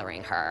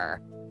bothering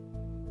her.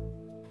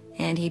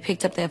 And he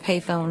picked up the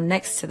payphone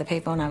next to the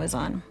payphone I was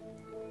on.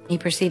 He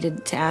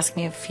proceeded to ask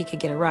me if he could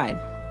get a ride.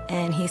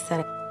 And he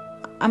said,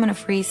 "I'm gonna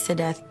freeze to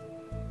death."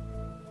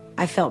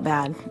 I felt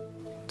bad,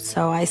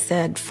 so I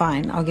said,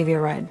 "Fine, I'll give you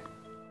a ride."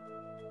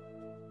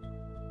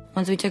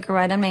 Once we took a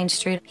ride on Main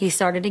Street, he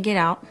started to get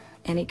out,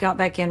 and he got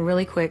back in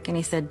really quick, and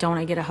he said, "Don't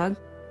I get a hug?"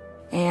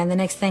 And the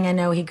next thing I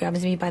know, he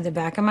grabs me by the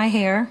back of my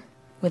hair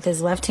with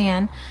his left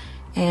hand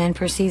and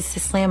proceeds to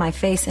slam my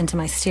face into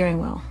my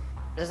steering wheel.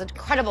 There's an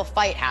incredible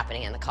fight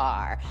happening in the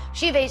car.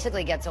 She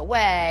basically gets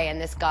away, and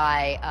this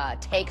guy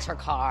takes her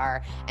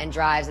car and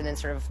drives and then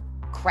sort of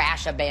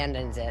crash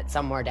abandons it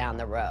somewhere down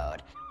the road.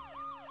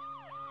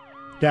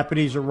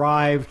 Deputies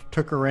arrived,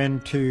 took her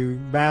into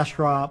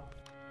Bastrop.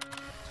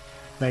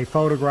 They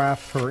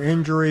photographed her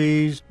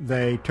injuries.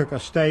 They took a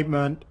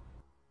statement.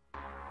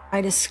 I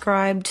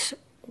described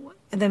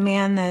the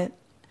man that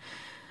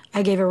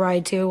I gave a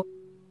ride to.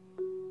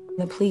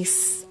 The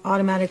police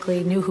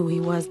automatically knew who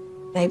he was.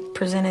 They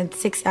presented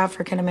 6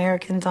 African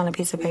Americans on a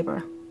piece of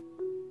paper.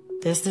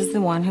 This is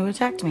the one who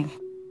attacked me.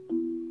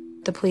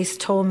 The police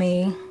told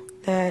me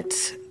that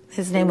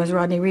his name was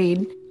Rodney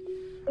Reed.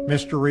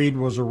 Mr. Reed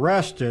was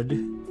arrested,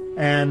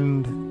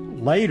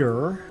 and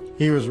later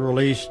he was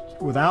released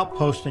without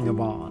posting a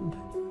bond.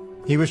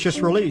 He was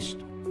just released.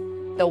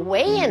 The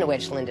way in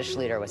which Linda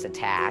Schluter was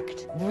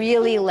attacked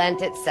really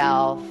lent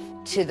itself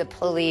to the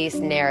police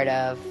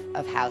narrative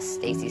of how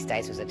Stacey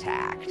Stites was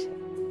attacked.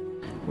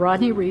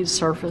 Rodney Reed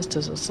surfaced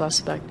as a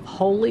suspect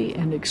wholly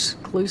and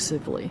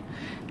exclusively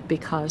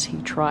because he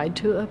tried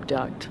to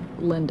abduct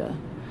Linda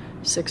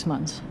 6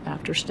 months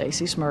after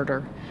Stacey's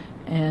murder,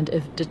 and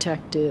a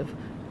detective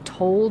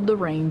told the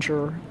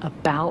ranger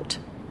about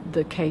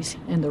the case,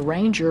 and the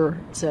ranger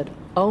said,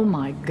 "Oh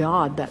my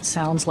God, that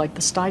sounds like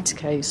the Stites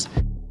case."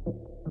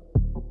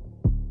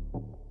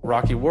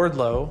 Rocky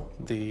Wardlow,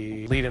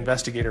 the lead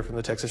investigator from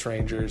the Texas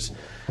Rangers,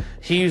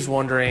 he's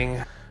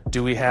wondering,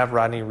 do we have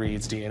Rodney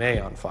Reed's DNA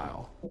on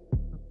file?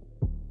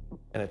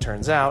 And it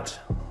turns out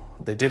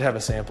they did have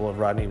a sample of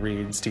Rodney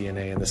Reed's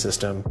DNA in the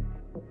system.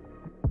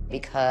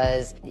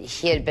 Because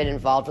he had been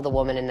involved with a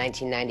woman in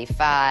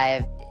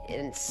 1995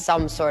 in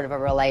some sort of a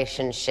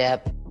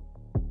relationship.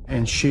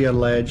 And she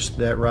alleged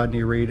that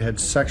Rodney Reed had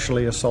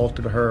sexually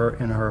assaulted her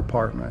in her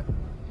apartment.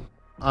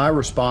 I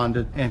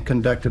responded and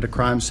conducted a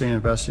crime scene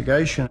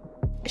investigation.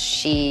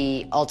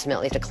 She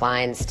ultimately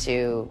declines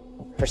to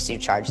pursue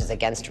charges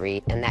against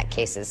Reed, and that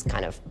case is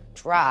kind of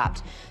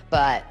dropped,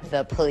 but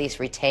the police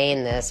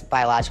retain this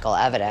biological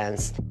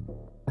evidence.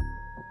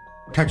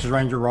 Texas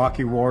Ranger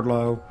Rocky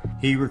Wardlow,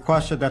 he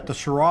requested that the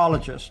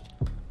serologist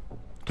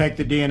take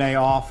the DNA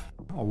off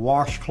a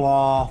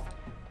washcloth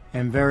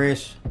and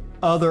various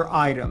other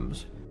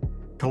items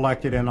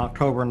collected in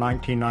October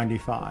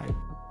 1995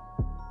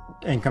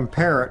 and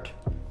compare it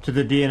to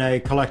the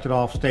DNA collected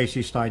off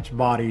Stacey Stites'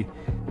 body.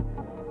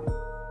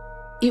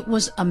 It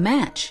was a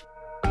match.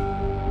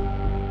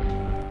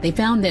 They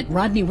found that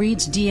Rodney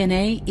Reed's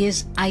DNA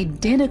is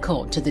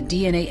identical to the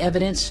DNA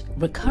evidence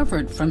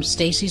recovered from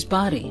Stacey's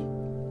body.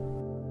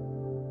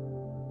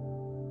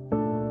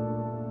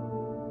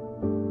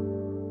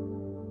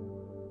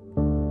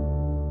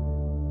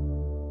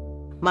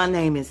 My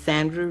name is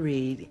Sandra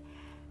Reed,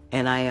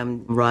 and I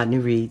am Rodney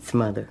Reed's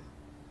mother.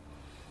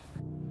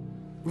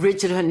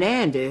 Richard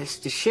Hernandez,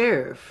 the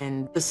sheriff,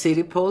 and the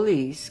city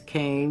police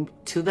came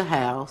to the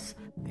house,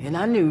 and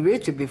I knew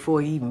Richard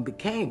before he even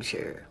became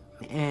sheriff,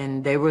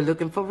 and they were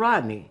looking for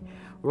Rodney.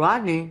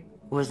 Rodney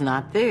was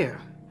not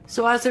there.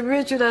 So I said,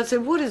 Richard,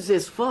 what is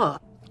this for?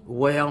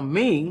 Well,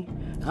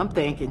 I'm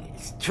thinking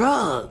it's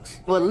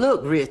drugs. Well,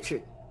 look,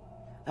 Richard,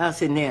 I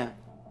said, now,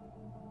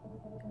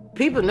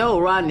 people know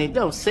Rodney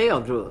don't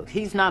sell drugs.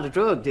 He's not a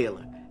drug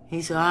dealer.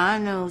 He said, I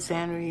know,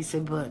 Sandra. He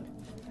said, but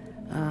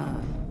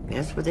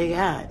that's what they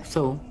got.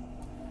 So,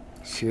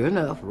 sure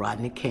enough,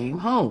 Rodney came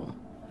home.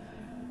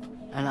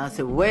 And I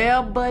said,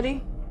 well,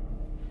 buddy,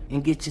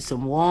 and get you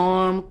some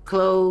warm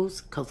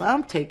clothes, because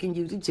I'm taking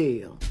you to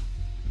jail.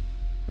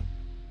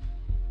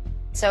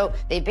 So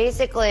they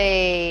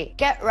basically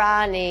get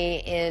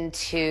Rodney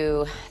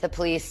into the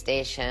police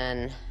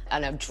station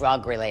on a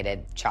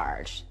drug-related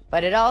charge.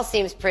 But it all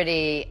seems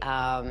pretty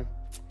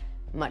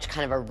much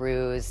kind of a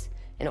ruse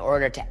in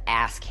order to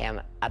ask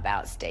him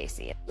about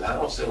Stacey. I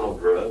don't sell no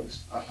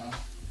drugs.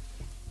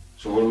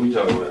 So what are we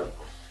talking about?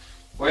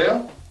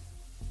 Well,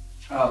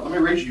 let me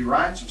read you your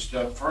rights and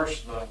stuff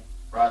first,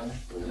 Rodney,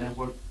 and then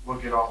we'll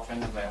get off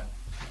into that.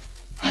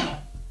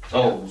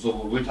 Oh, so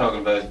what we're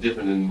talking about is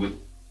different than what...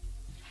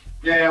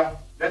 Yeah,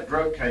 that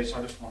drug case,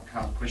 I just want to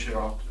kind of push it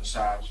off to the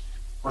sides.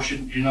 Of course,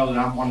 you know that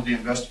I'm one of the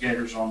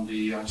investigators on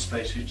the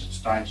Stacey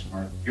Stites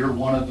murder. You're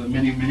one of the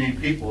many, many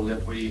people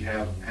that we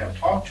have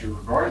talked to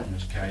regarding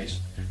this case.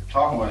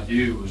 Talking with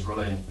you was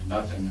really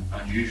nothing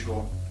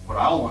unusual. What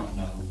I want to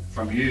know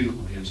from you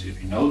is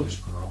if you know this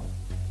girl,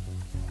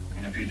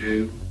 and if you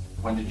do,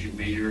 when did you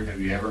meet her? Have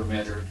you ever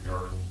met her?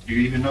 Or do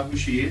you even know who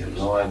she is?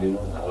 No, I do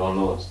not. I don't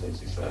know what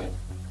Stacey Stites.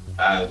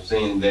 I've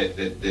seen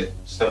that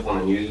stuff on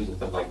the news and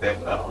stuff like that,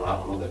 but I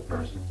don't know that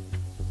person.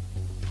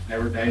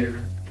 Never dated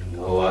her?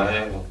 No, I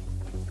haven't.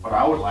 What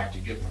I would like to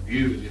get from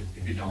you,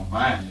 if you don't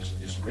mind,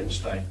 is a written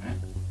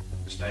statement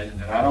stating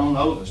that I don't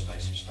know the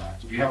Stacey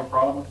Stites. Do you have a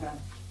problem with that?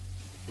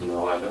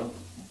 No, I don't.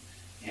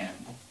 And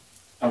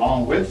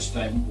along with the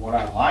statement, what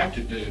I'd like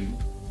to do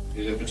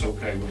is, if it's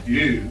okay with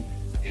you,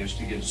 is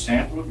to get a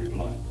sample of your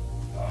blood,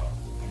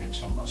 get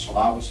some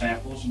saliva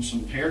samples and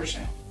some hair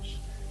samples,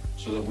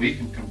 so that we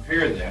can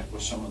compare that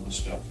with some of the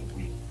stuff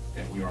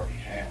that we already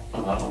have.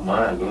 I don't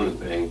mind doing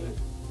things, but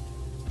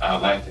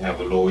I'd like to have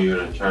a lawyer,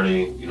 an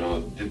attorney,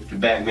 to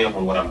back me up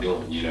on what I'm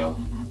doing,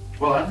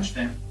 Well, I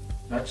understand.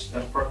 That's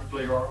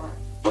perfectly all right.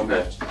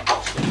 Okay.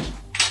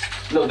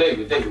 No,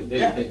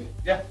 David.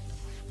 Yeah.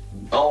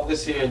 All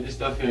this here and this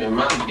stuff here, am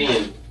I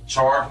being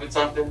charged with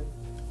something?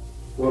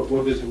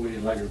 We'll visit with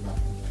you later about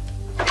that.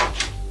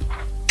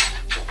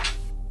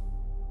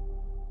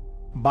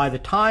 By the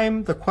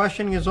time the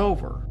questioning is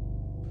over,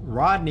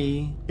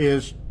 Rodney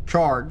is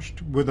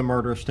charged with the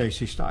murder of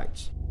Stacey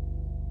Stites.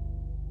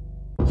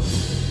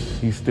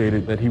 He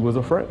stated that he was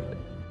afraid.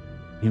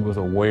 He was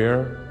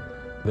aware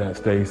that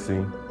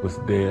Stacey was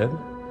dead,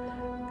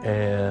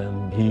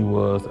 and he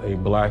was a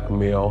black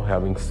male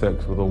having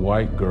sex with a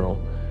white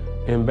girl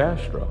in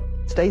Bastrop.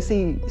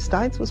 Stacey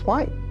Stites was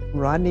white.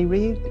 Rodney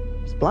Reed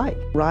was black.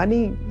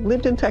 Rodney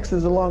lived in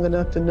Texas long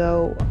enough to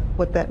know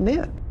what that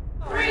meant.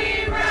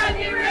 Free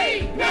Rodney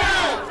Reed!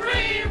 No!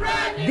 Free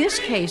Rodney Reed! This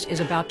case is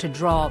about to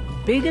draw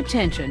big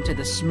attention to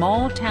the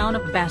small town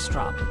of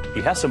Bastrop.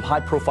 He has some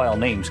high-profile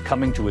names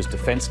coming to his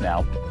defense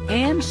now.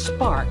 And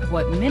spark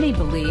what many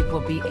believe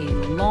will be a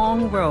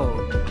long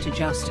road to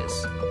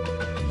justice.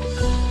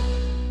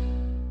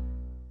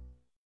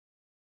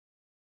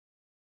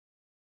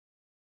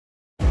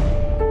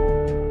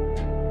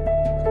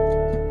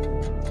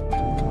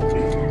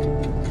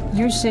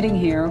 You're sitting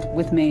here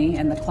with me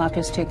and the clock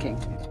is ticking.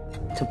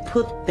 To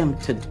put them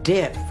to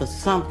death for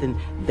something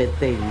that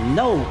they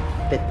know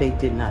that they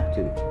did not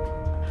do.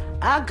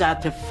 I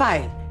got to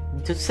fight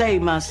to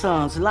save my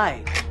son's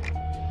life.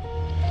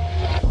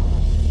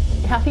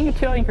 How can you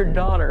tell your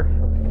daughter,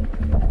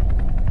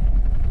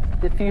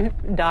 if you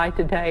die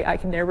today, I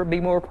can never be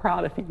more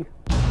proud of you?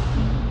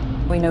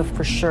 We know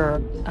for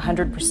sure,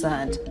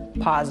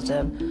 100%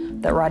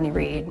 positive, that Rodney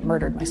Reed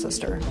murdered my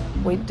sister.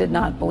 We did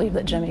not believe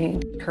that Jimmy,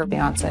 her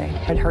fiance,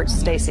 had hurt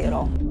Stacey at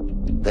all.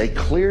 They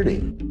cleared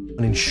him.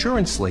 An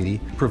insurance lady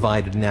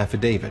provided an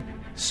affidavit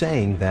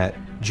saying that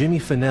Jimmy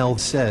Fennell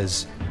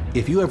says,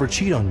 if you ever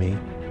cheat on me,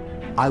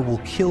 I will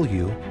kill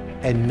you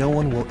and no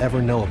one will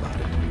ever know about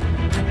it.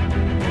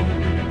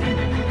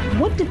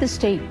 What did the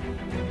state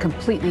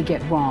completely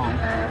get wrong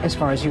as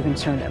far as you're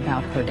concerned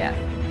about her death?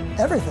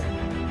 Everything.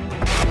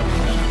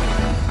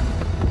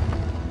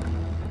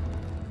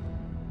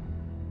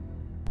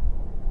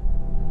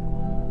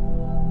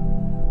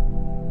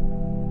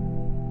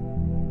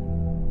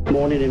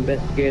 Morning,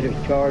 investigators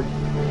charged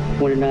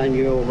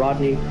 29-year-old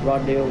Rodney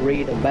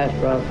Reed of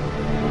Bastrop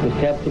with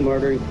capital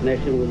murder in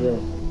connection with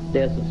the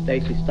death of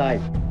Stacey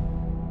Stites.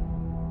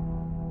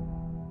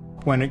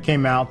 When it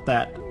came out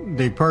that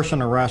the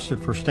person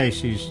arrested for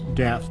Stacey's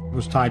death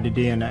was tied to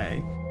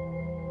DNA,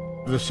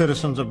 the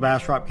citizens of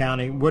Bastrop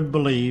County would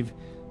believe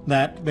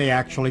that they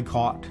actually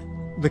caught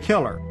the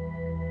killer.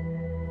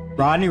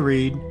 Rodney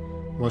Reed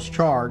was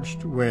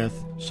charged with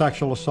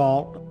sexual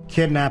assault,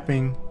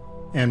 kidnapping,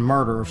 and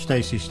murder of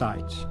Stacey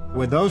Stites.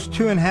 With those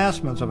two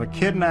enhancements of a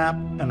kidnap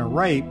and a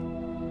rape,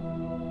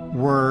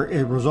 where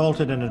it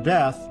resulted in a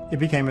death, it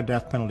became a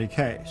death penalty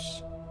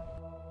case.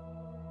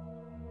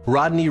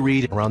 Rodney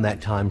Reed, around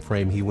that time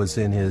frame, he was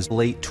in his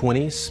late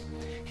 20s.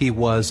 He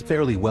was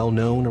fairly well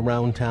known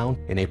around town.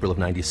 In April of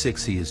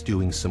 '96, he is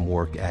doing some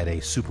work at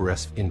a Super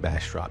S in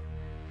Bastrop.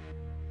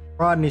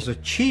 Rodney's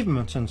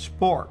achievements in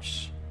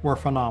sports were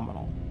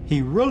phenomenal.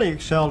 He really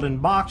excelled in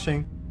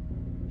boxing.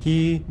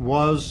 He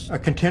was a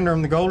contender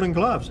in the Golden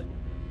Gloves.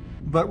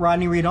 But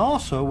Rodney Reed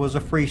also was a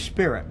free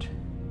spirit.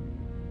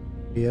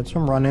 He had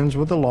some run-ins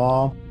with the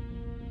law.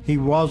 He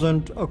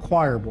wasn't a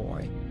choir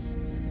boy.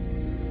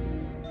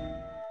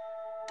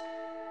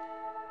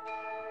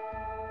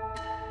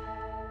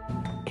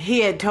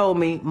 He had told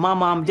me,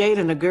 Mama, I'm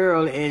dating a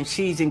girl and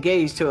she's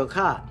engaged to a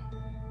cop.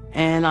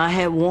 And I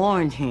had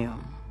warned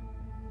him,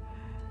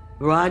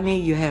 Rodney,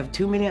 you have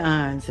too many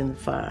irons in the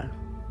fire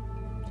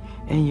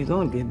and you're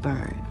gonna get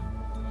burned.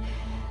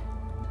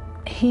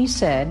 He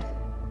said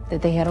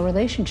that they had a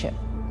relationship,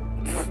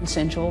 a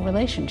consensual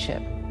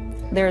relationship.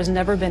 There has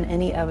never been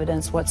any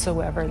evidence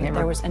whatsoever that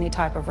there was any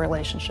type of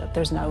relationship.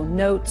 There's no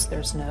notes,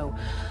 there's no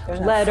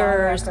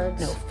letters, no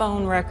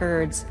phone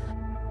records.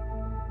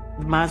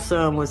 My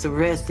son was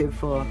arrested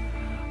for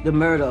the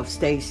murder of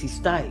Stacey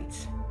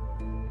Stites.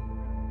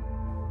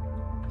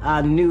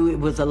 I knew it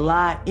was a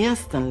lie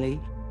instantly.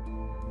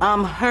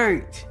 I'm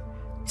hurt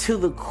to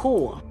the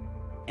core.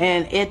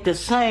 And at the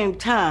same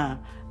time,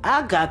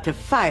 I got to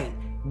fight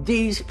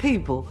these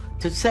people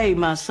to save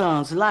my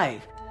son's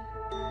life.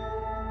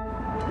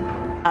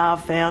 I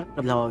found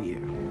a lawyer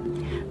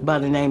by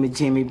the name of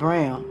Jimmy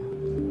Brown.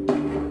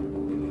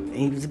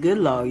 He was a good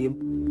lawyer.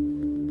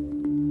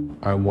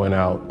 I went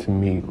out to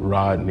meet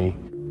Rodney.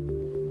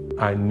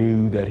 I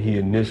knew that he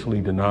initially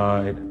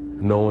denied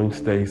knowing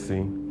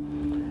Stacey,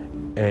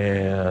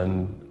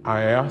 and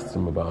I asked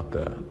him about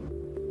that.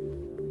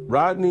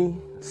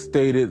 Rodney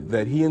stated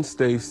that he and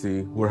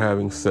Stacey were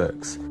having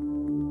sex.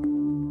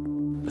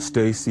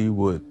 Stacey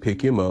would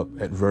pick him up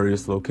at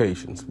various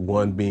locations,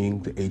 one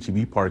being the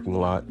H-E-B parking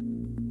lot.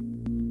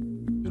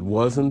 It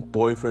wasn't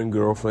boyfriend,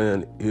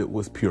 girlfriend, it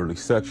was purely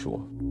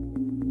sexual.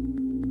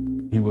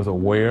 He was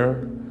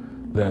aware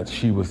that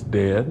she was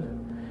dead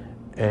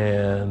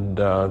and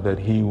that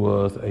he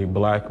was a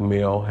black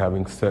male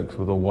having sex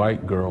with a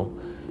white girl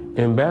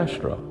in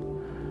Bastrop.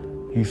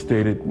 He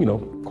stated,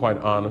 quite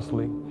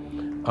honestly,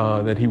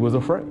 that he was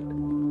afraid.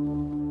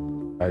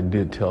 I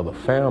did tell the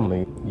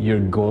family,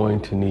 you're going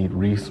to need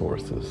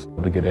resources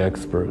to get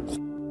experts.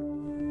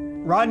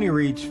 Rodney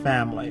Reed's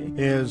family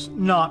is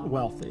not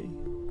wealthy,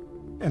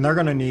 and they're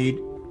going to need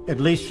at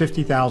least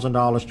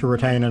 $50,000 to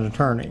retain an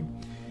attorney.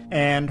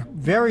 And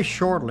very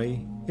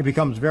shortly, it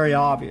becomes very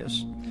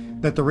obvious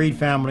that the Reed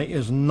family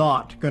is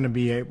not going to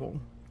be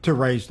able to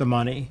raise the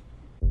money.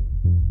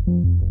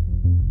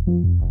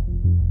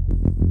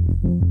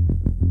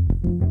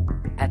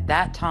 At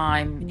that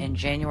time, in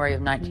January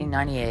of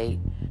 1998,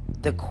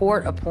 the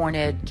court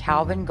appointed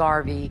Calvin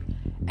Garvey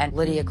and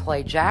Lydia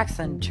Clay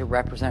Jackson to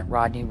represent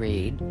Rodney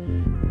Reed.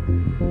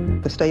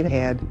 The state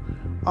had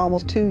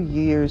almost 2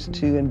 years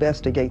to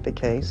investigate the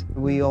case.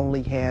 We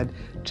only had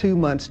 2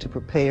 months to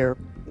prepare.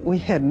 We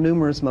had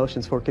numerous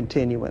motions for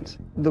continuance.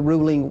 The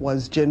ruling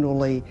was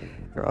generally,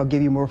 I'll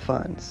give you more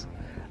funds,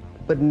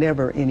 but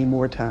never any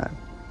more time.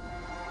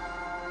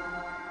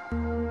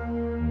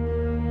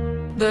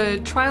 The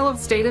trial of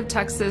State of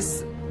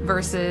Texas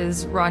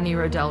versus Rodney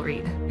Rodell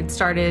Reed. It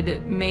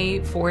started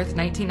May 4th,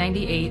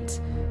 1998.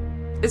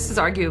 This is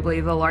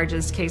arguably the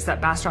largest case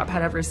that Bastrop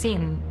had ever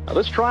seen. Now,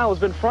 this trial has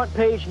been front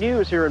page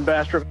news here in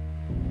Bastrop,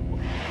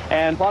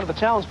 and a lot of the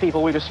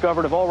townspeople we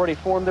discovered have already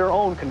formed their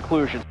own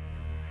conclusions.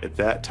 At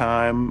that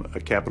time, a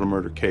capital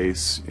murder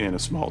case in a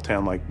small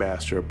town like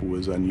Bastrop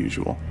was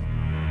unusual.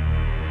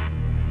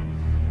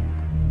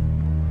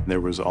 There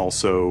was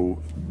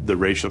also the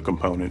racial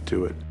component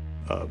to it.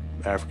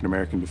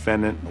 African-American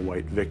defendant, a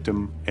white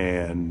victim,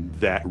 and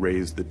that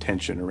raised the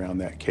tension around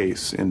that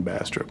case in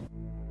Bastrop.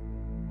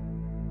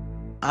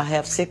 I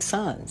have 6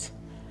 sons.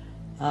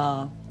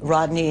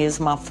 Rodney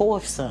is my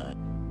 4th son.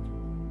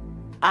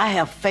 I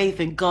have faith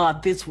in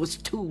God. This was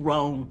too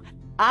wrong.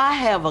 I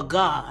have a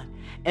God,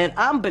 and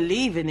I'm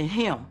believing in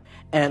him,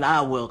 and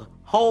I will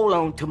hold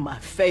on to my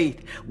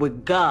faith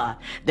with God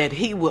that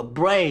he would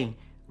bring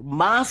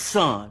my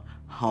son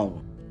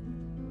home.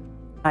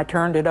 I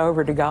turned it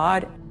over to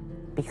God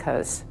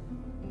because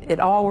it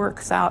all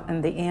works out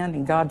in the end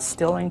and God's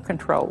still in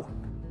control.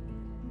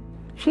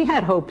 She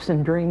had hopes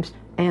and dreams,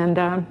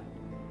 and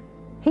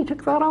he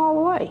took that all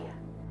away.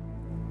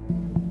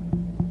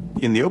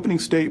 In the opening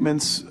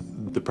statements,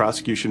 the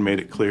prosecution made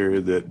it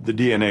clear that the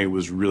DNA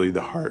was really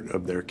the heart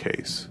of their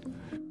case.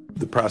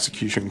 The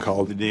prosecution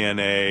called the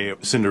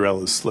DNA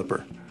Cinderella's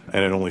slipper,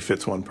 and it only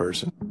fits one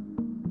person.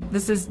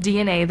 This is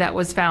DNA that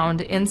was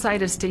found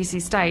inside of Stacey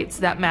Stites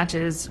that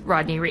matches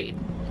Rodney Reed.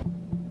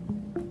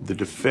 The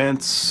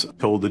defense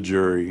told the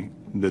jury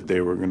that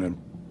they were going to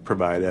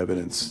provide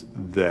evidence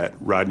that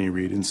Rodney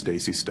Reed and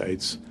Stacey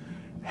Stites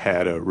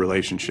had a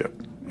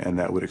relationship, and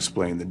that would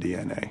explain the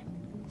DNA.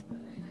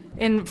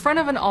 In front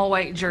of an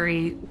all-white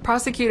jury,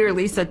 prosecutor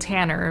Lisa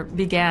Tanner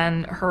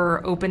began her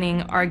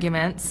opening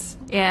arguments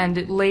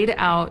and laid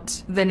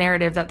out the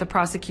narrative that the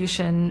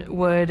prosecution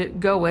would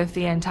go with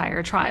the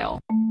entire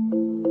trial.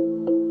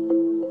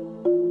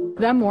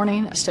 That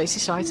morning, Stacey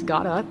Stites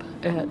got up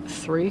at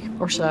 3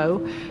 or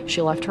so.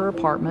 She left her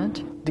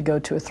apartment to go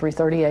to a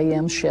 3:30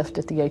 a.m. shift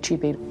at the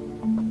HEB.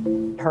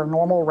 Her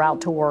normal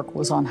route to work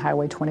was on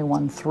Highway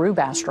 21 through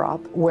Bastrop,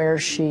 where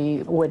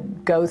she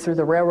would go through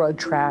the railroad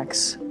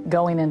tracks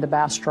going into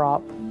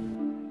Bastrop.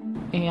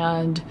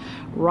 And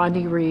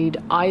Rodney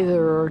Reed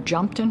either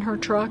jumped in her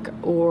truck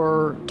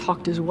or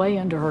talked his way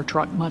into her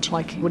truck, much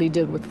like what he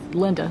did with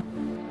Linda.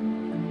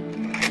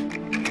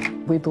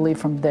 We believe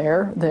from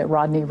there that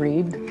Rodney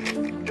Reed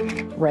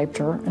raped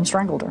her and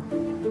strangled her,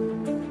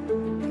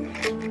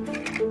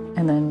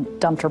 and then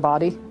dumped her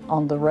body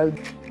on the road,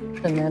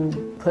 and then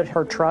put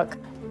her truck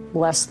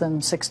less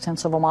than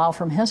 6/10 of a mile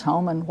from his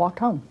home and walked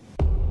home.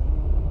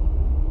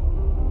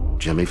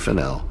 Jimmy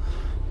Fennell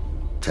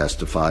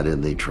testified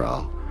in the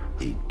trial.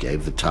 He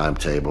gave the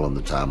timetable and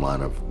the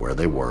timeline of where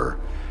they were,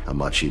 how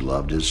much he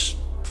loved his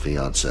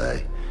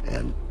fiancée,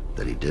 and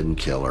that he didn't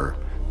kill her.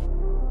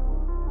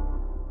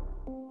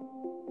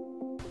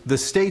 The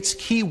state's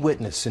key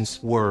witnesses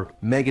were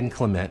Megan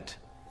Clement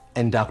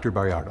and Dr.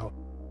 Bayardo.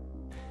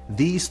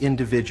 These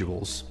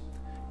individuals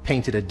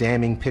painted a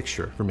damning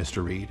picture for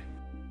Mr. Reed.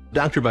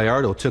 Dr.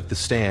 Bayardo took the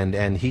stand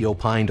and he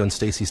opined on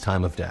Stacey's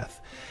time of death.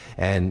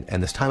 And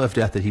this time of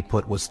death that he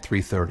put was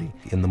 3:30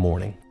 in the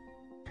morning.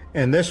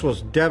 And this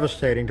was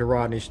devastating to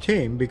Rodney's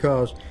team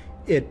because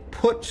it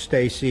put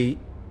Stacey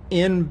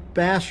in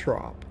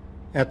Bastrop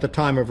at the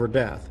time of her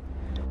death.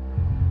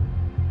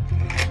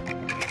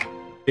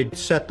 It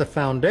set the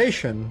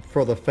foundation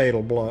for the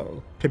fatal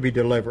blow to be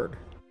delivered.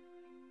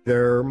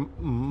 Their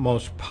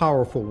most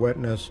powerful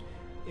witness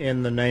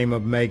in the name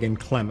of Megan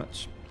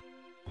Clements.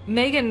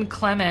 Megan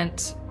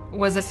Clement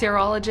was a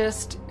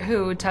serologist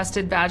who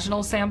tested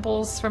vaginal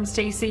samples from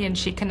Stacey, and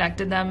she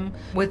connected them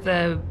with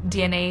the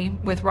DNA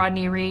with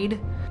Rodney Reed.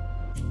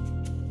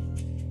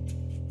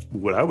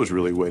 What I was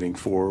really waiting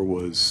for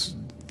was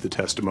the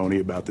testimony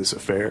about this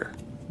affair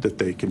that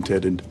they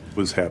contended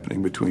was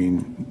happening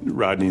between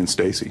Rodney and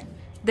Stacey.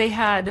 They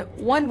had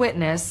one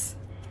witness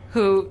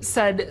who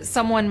said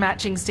someone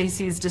matching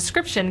Stacey's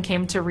description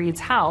came to Reed's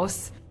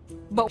house,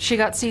 but she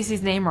got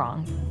Stacey's name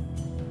wrong.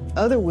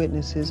 Other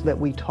witnesses that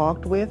we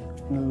talked with,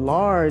 in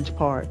large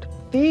part,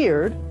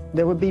 feared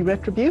there would be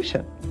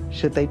retribution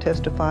should they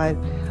testify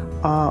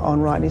on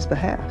Rodney's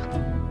behalf.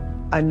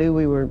 I knew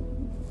we were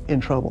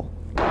in trouble.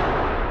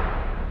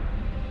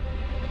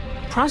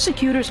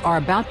 Prosecutors are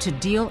about to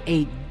deal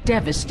a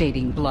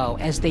devastating blow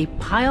as they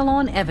pile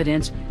on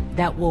evidence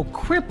that will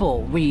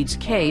cripple Reed's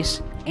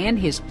case and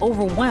his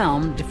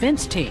overwhelmed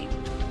defense team.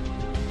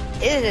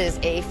 It is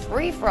a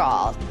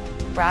free-for-all.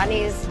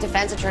 Rodney's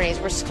defense attorneys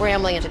were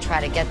scrambling to try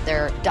to get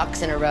their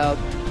ducks in a row.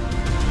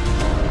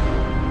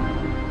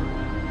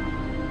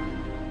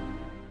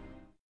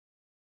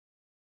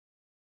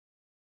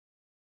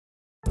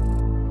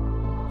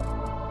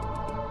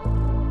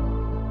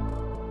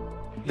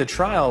 The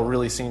trial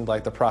really seemed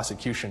like the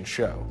prosecution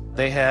show.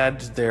 They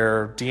had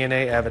their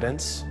DNA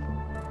evidence.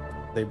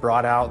 They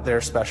brought out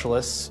their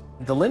specialists.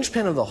 The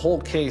linchpin of the whole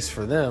case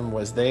for them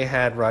was they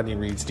had Rodney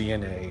Reed's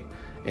DNA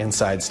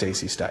inside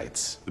Stacey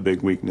Stites. The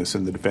big weakness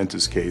in the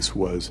defense's case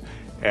was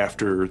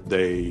after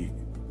they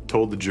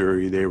told the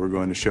jury they were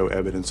going to show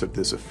evidence of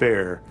this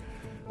affair,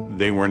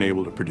 they weren't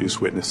able to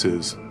produce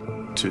witnesses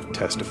to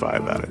testify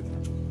about it.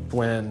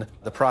 When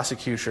the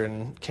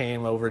prosecution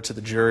came over to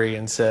the jury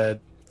and said,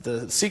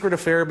 the secret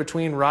affair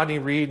between Rodney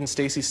Reed and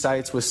Stacey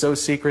Stites was so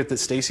secret that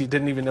Stacey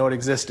didn't even know it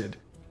existed.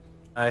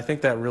 I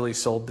think that really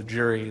sold the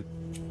jury.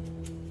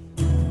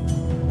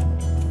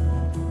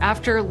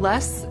 After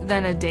less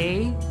than a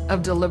day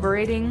of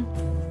deliberating,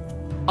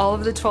 all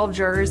of the 12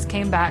 jurors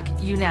came back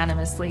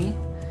unanimously,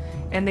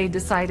 and they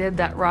decided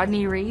that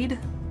Rodney Reed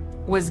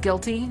was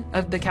guilty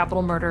of the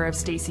capital murder of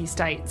Stacey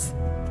Stites.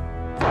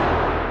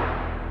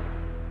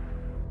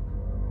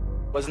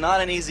 It was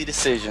not an easy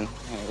decision.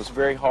 It was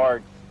very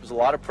hard. There was a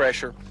lot of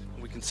pressure.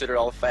 We considered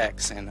all the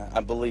facts, and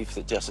I believe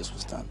that justice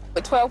was done.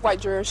 With 12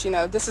 white jurors, you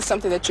know, this is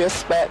something that you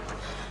expect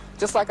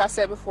Just like I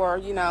said before,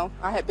 you know,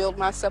 I had built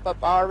myself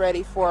up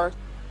already for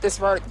this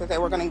verdict that they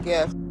were going to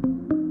give.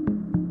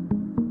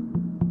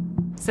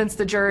 Since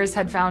the jurors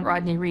had found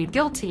Rodney Reed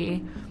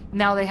guilty,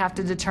 now they have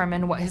to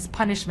determine what his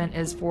punishment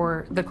is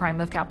for the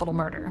crime of capital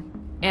murder.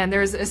 And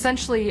there's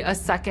essentially a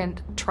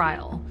second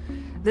trial.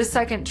 This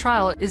second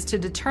trial is to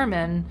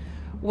determine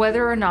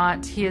whether or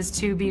not he is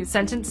to be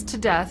sentenced to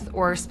death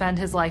or spend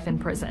his life in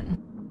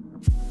prison.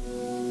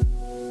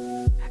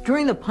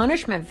 During the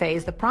punishment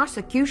phase, the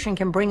prosecution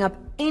can bring up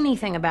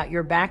anything about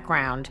your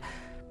background,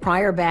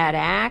 prior bad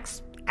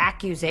acts,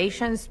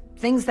 accusations,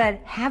 things that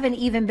haven't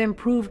even been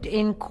proved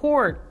in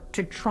court,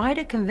 to try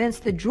to convince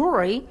the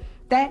jury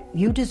that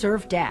you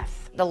deserve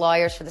death. The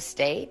lawyers for the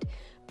state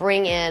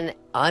bring in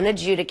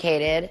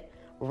unadjudicated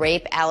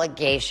rape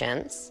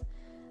allegations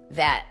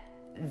that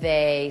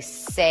they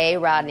say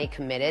Rodney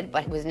committed,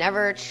 but was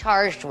never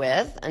charged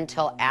with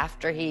until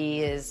after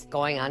he is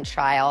going on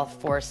trial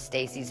for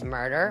Stacey's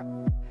murder.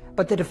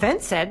 But the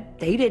defense said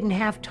they didn't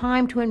have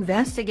time to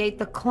investigate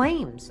the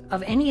claims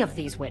of any of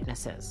these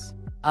witnesses.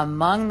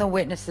 Among the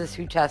witnesses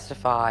who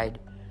testified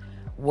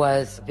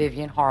was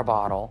Vivian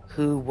Harbottle,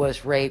 who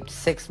was raped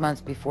 6 months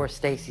before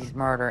Stacey's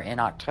murder in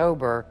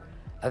October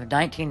of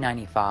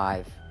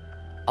 1995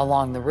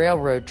 along the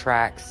railroad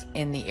tracks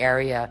in the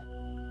area.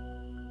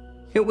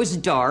 It was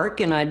dark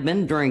and I'd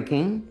been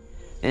drinking,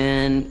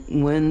 and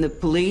when the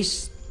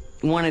police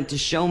wanted to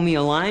show me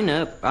a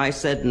lineup, I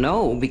said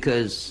no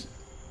because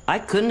I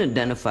couldn't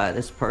identify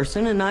this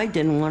person and I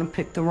didn't want to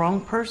pick the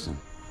wrong person.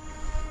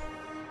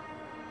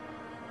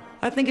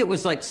 I think it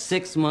was like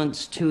 6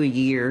 months to a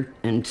year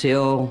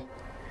until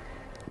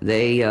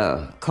they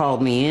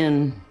called me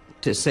in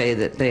to say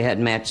that they had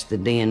matched the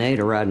DNA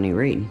to Rodney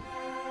Reed.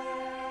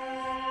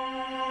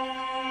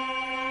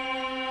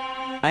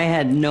 I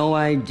had no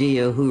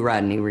idea who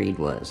Rodney Reed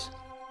was.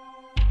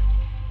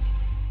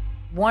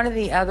 One of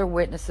the other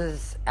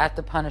witnesses at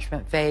the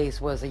punishment phase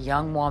was a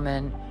young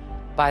woman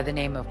by the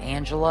name of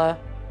Angela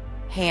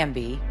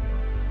Hamby.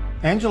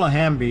 Angela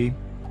Hamby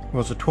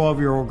was a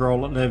 12-year-old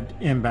girl that lived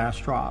in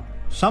Bastrop.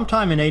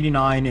 Sometime in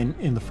 '89,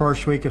 in the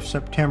first week of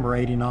September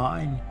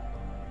 '89,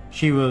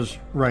 she was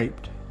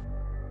raped.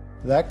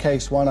 That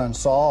case went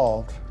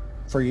unsolved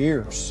for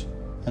years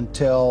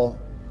until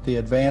the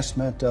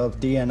advancement of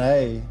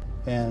DNA,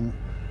 and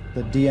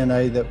the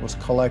DNA that was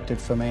collected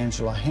from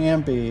Angela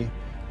Hamby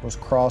was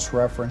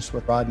cross-referenced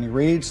with Rodney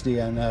Reed's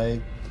DNA,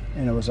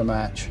 and it was a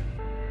match.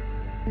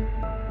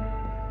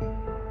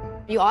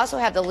 You also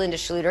have the Linda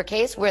Schluter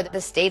case where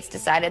the states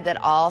decided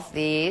that all of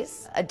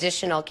these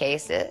additional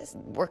cases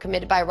were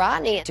committed by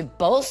Rodney to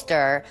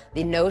bolster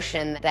the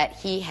notion that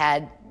he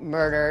had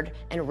murdered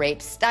and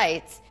raped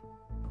Stites.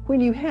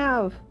 When you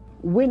have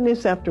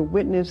witness after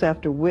witness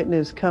after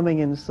witness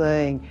coming and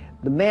saying,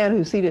 the man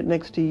who's seated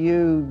next to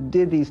you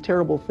did these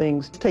terrible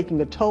things,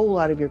 taking a toll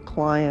out of your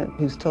client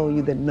who's told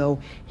you that no,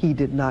 he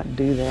did not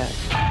do that.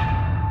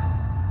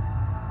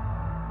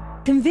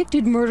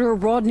 Convicted murderer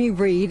Rodney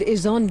Reed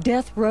is on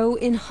death row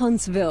in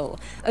Huntsville.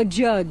 A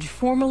judge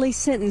formally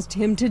sentenced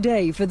him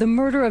today for the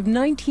murder of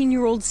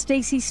 19-year-old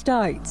Stacey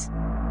Stites.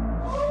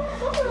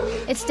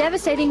 It's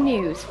devastating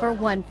news for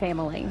one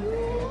family.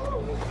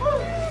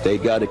 They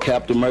got to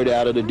cap the murder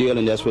out of the deal,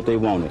 and that's what they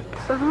wanted.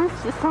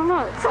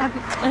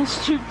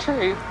 That's true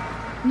too.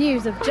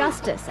 News of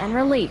justice and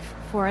relief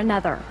for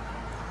another.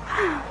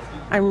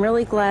 I'm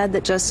really glad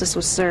that justice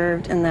was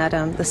served and that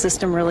the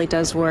system really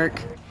does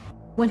work.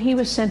 When he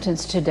was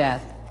sentenced to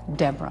death,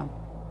 Deborah,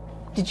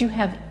 did you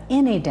have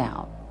any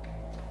doubt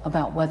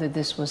about whether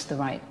this was the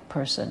right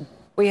person?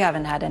 We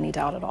haven't had any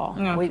doubt at all.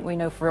 No. We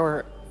know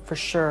for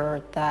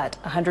sure that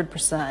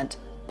 100%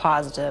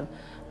 positive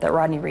that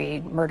Rodney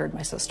Reed murdered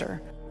my sister.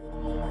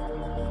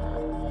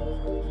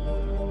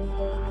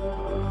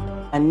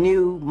 I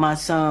knew my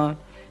son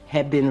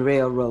had been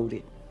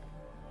railroaded.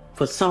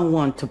 For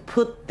someone to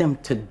put them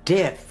to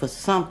death for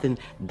something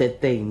that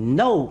they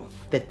know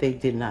that they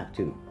did not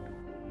do.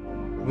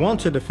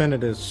 Once a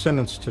defendant is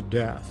sentenced to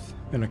death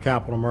in a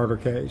capital murder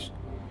case,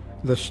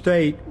 the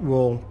state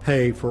will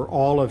pay for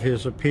all of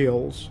his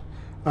appeals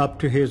up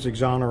to his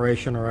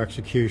exoneration or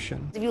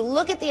execution. If you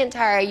look at the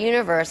entire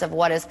universe of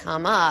what has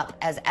come up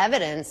as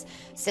evidence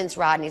since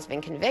Rodney's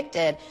been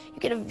convicted,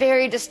 you get a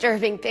very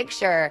disturbing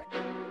picture.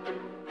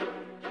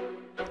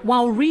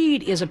 While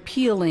Reed is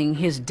appealing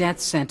his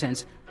death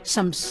sentence,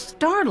 some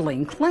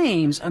startling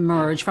claims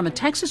emerge from a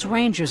Texas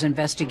Rangers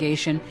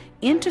investigation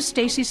into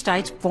Stacey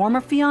Stites' former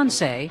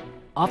fiancé,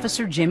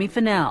 Officer Jimmy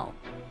Fennell.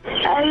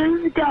 I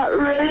just got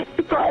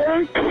raped by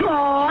a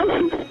cop.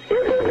 Okay,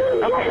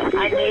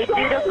 I need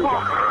you to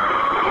call.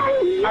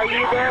 Are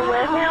you there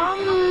with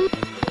him?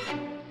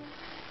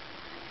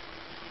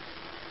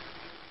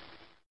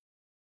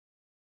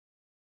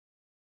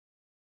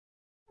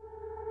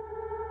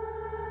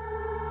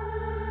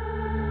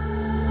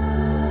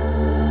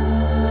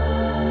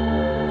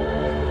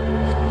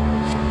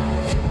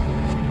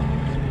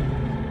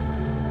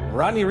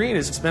 Rodney Reed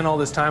has spent all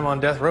this time on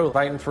death row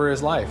fighting for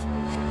his life.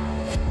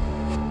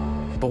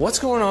 But what's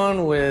going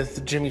on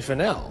with Jimmy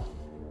Fennell?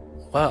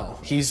 Well,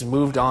 he's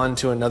moved on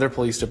to another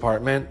police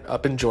department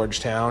up in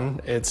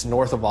Georgetown. It's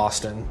north of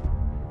Austin.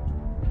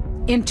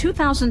 In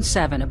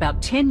 2007,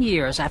 about 10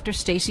 years after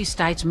Stacey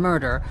Stites'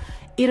 murder,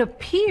 it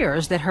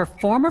appears that her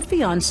former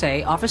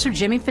fiancé, Officer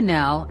Jimmy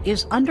Fennell,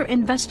 is under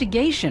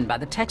investigation by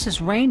the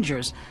Texas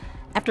Rangers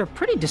after a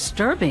pretty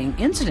disturbing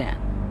incident.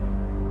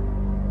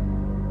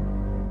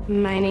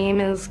 My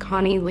name is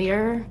Connie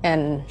Lear,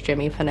 and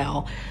Jimmy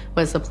Fennell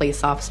was the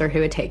police officer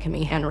who had taken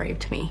me and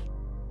raped me.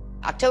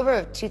 October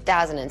of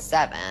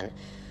 2007,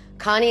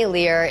 Connie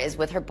Lear is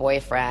with her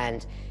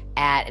boyfriend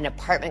at an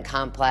apartment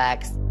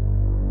complex.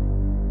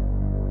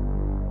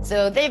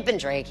 So they've been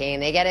drinking,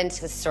 they get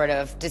into this sort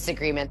of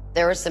disagreement.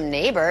 There were some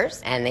neighbors,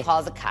 and they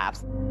call the cops.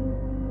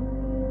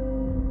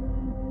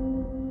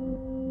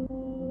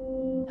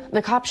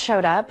 The cops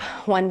showed up,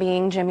 one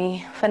being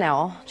Jimmy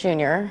Fennell,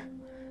 Jr.,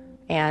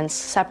 and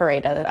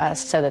separated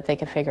us so that they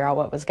could figure out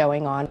what was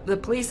going on. The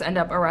police end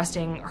up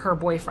arresting her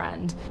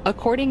boyfriend.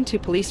 According to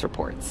police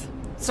reports,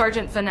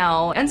 Sergeant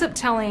Fennell ends up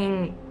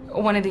telling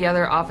one of the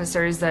other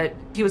officers that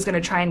he was going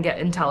to try and get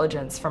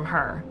intelligence from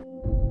her.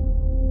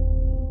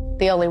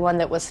 The only one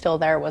that was still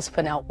there was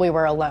Fennell. We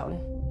were alone.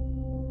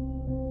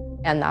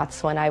 And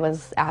that's when I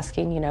was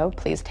asking,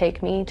 please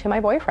take me to my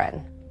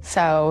boyfriend.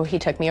 So he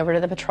took me over to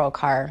the patrol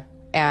car,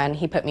 and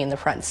he put me in the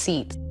front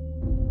seat.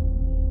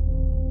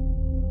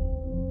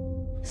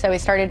 So we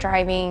started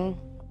driving.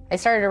 I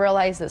started to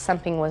realize that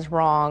something was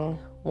wrong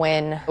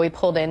when we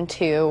pulled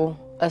into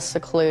a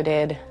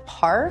secluded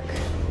park.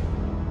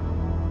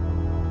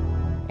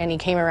 And he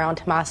came around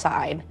to my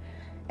side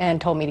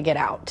and told me to get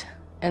out.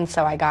 And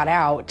so I got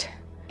out,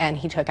 and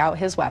he took out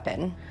his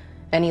weapon,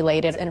 and he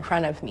laid it in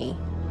front of me.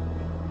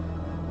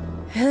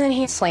 And then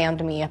he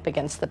slammed me up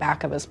against the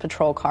back of his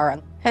patrol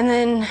car. And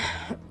then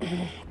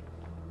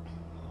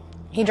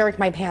he jerked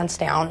my pants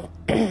down,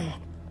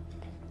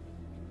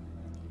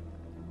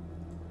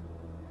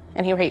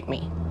 and he raped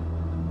me.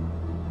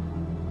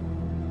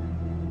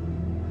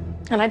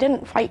 And I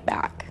didn't fight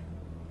back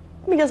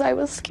because I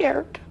was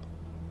scared.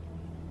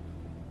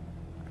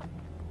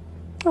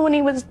 And when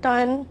he was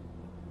done,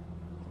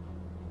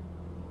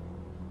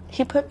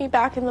 he put me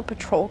back in the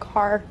patrol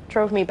car,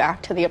 drove me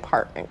back to the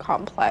apartment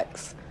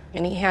complex,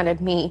 and he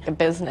handed me a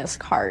business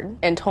card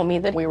and told me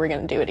that we were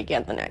going to do it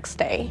again the next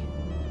day.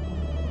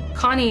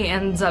 Connie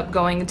ends up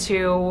going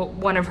to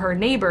one of her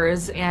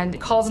neighbors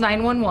and calls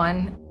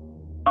 911.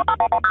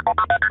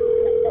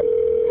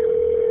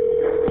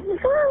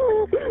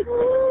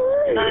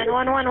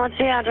 911, what's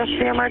the address for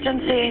your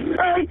emergency?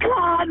 Oh,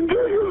 God,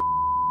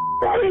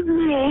 save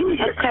me.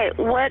 Okay,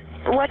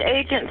 what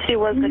agency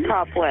was the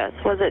cop with?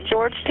 Was it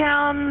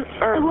Georgetown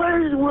or? It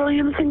was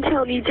Williamson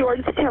County,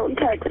 Georgetown,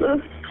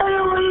 Texas. I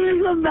don't want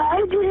to come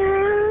back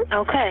here.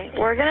 Okay,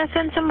 we're going to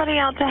send somebody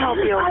out to help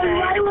you, okay?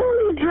 Why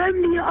won't you drop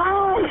me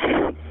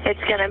off? It's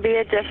going to be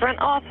a different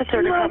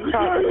officer to come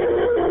talk to you.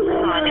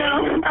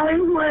 I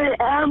want an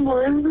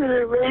ambulance and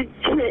a red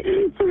kit.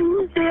 Can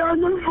you stay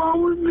on the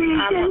phone with me?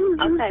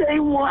 Okay,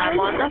 I'm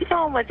on the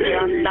phone with you.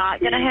 I'm not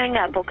going to hang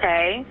up,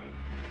 okay?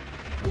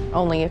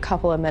 Only a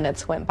couple of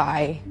minutes went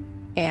by,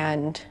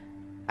 and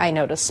I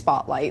noticed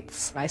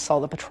spotlights. I saw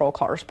the patrol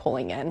cars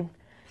pulling in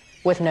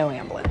with no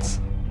ambulance.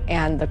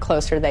 And the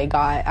closer they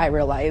got, I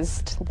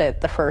realized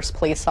that the first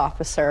police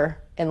officer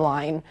in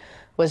line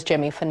was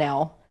Jimmy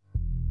Fennell.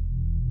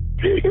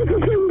 Okay,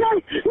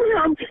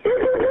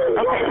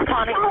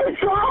 Connie. I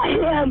saw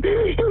him.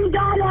 He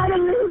got out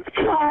of his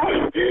car.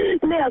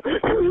 Now,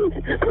 please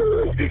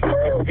help me.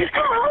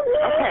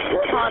 Okay,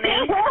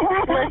 Connie,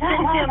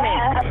 listen to me.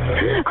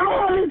 I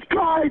have his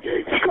car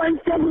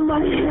scrunched up in my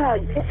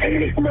head.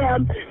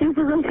 Ma'am, this is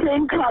the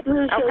same cop who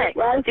Okay,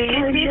 do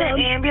you see the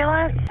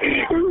ambulance?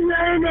 It's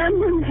not an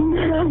ambulance,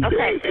 ma'am.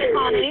 Okay,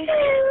 Connie.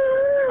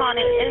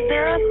 Connie, is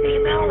there a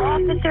female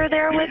officer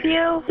there with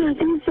you?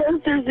 He says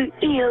there's an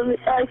EM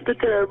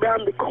hospital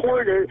around the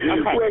corner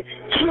where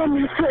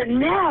Jimmy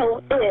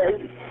Fennell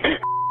is.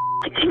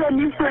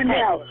 Jimmy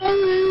Fennell.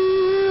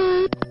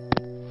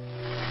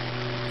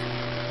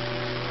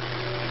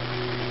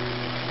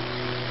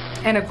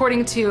 And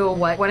according to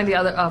what one of the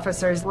other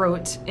officers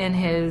wrote in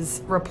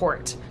his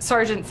report,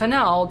 Sergeant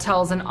Fennell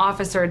tells an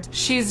officer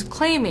she's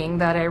claiming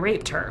that I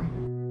raped her.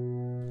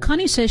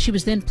 Connie says she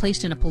was then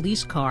placed in a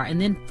police car and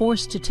then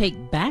forced to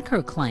take back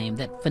her claim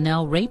that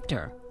Fennell raped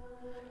her.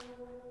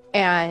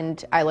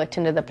 And I looked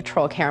into the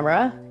patrol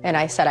camera, and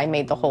I said I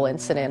made the whole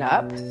incident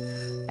up.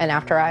 And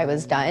after I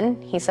was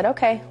done, he said,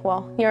 okay,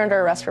 well, you're under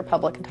arrest for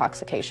public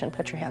intoxication.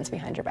 Put your hands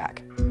behind your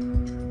back.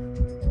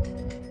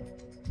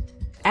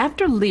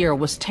 After Lear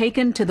was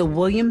taken to the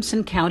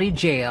Williamson County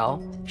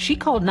Jail, she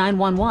called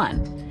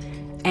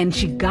 911, and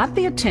she got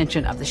the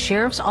attention of the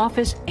sheriff's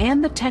office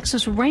and the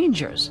Texas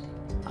Rangers.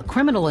 A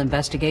criminal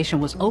investigation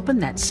was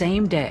opened that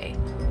same day.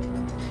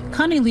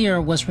 Connie Lear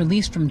was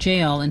released from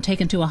jail and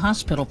taken to a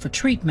hospital for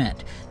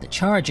treatment. The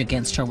charge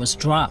against her was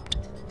dropped.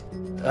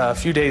 A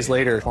few days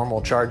later,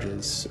 formal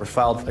charges were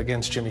filed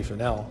against Jimmy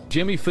Fennell.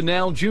 Jimmy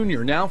Fennell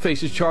Jr. now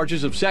faces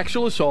charges of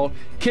sexual assault,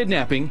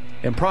 kidnapping,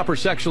 improper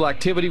sexual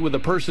activity with a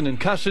person in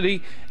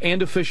custody,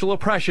 and official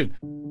oppression.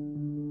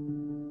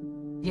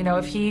 You know,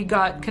 if he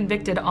got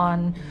convicted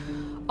on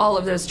all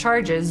of those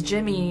charges,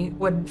 Jimmy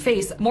would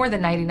face more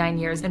than 99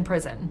 years in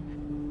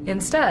prison.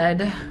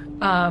 Instead,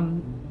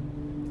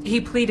 he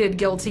pleaded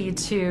guilty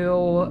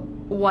to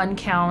 1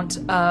 count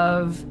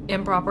of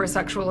improper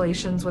sexual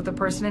relations with a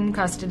person in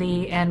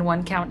custody and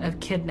 1 count of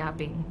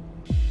kidnapping.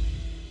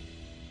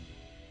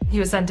 He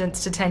was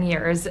sentenced to 10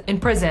 years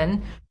in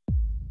prison.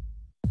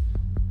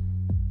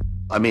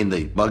 I mean,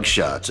 the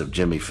mugshots of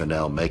Jimmy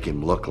Fennell make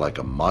him look like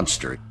a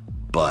monster,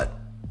 but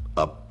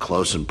up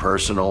close and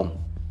personal,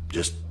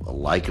 just a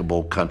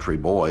likable country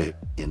boy.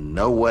 In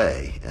no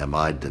way am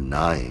I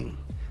denying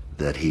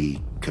that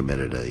he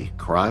committed a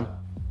crime,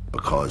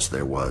 because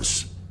there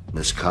was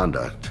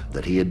misconduct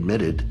that he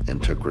admitted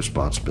and took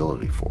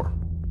responsibility for.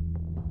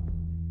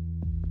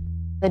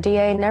 The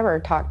DA never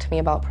talked to me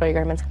about plea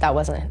agreements. That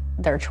wasn't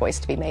their choice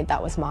to be made,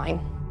 that was mine.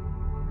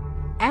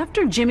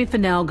 After Jimmy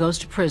Fennell goes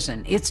to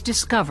prison, it's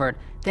discovered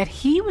that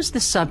he was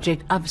the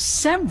subject of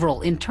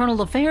several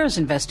internal affairs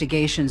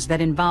investigations that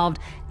involved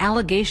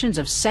allegations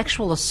of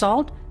sexual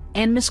assault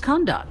and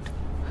misconduct.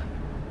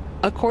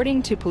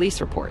 According to police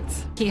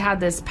reports, he had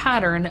this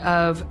pattern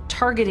of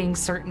targeting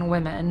certain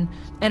women,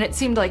 and it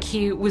seemed like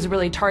he was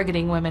really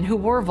targeting women who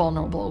were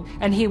vulnerable,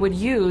 and he would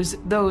use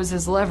those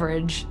as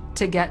leverage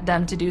to get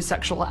them to do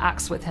sexual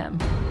acts with him.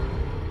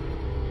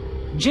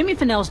 Jimmy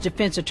Fennell's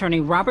defense attorney,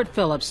 Robert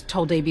Phillips,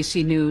 told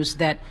ABC News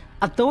that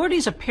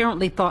authorities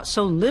apparently thought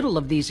so little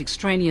of these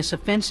extraneous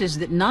offenses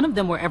that none of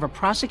them were ever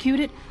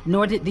prosecuted,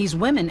 nor did these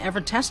women ever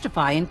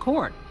testify in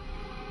court.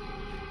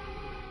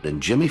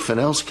 In Jimmy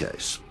Fennell's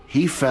case,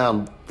 he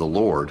found the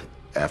Lord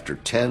after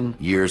 10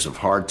 years of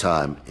hard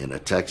time in a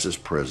Texas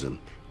prison,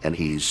 and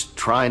he's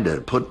trying to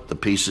put the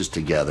pieces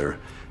together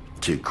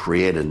to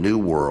create a new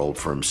world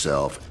for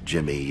himself.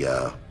 Jimmy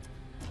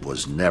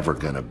was never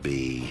going to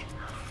be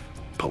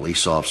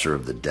police officer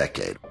of the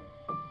decade.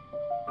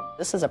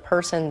 This is a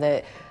person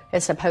that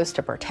is supposed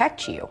to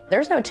protect you.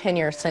 There's no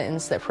 10-year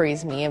sentence that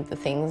frees me of the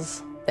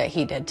things that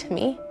he did to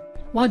me.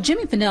 While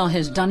Jimmy Fennell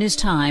has done his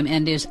time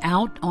and is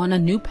out on a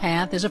new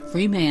path as a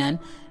free man,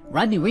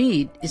 Rodney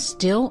Reed is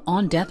still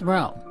on death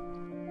row.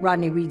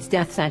 Rodney Reed's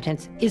death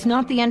sentence is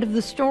not the end of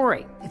the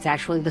story. It's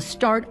actually the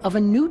start of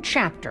a new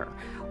chapter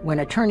when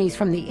attorneys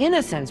from the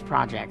Innocence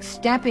Project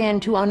step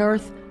in to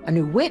unearth a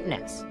new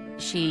witness.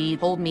 She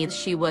told me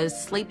she was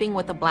sleeping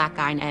with a black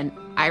guy, and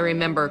I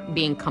remember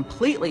being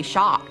completely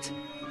shocked.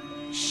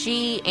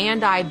 She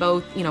and I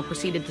both,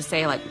 proceeded to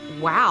say, like,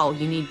 wow,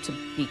 you need to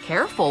be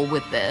careful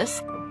with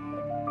this.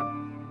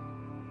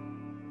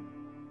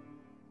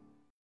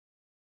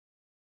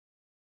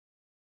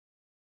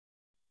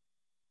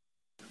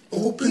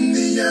 Open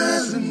the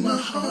eyes of my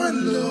heart,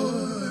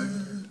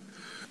 Lord.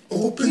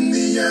 Open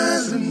the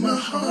eyes of my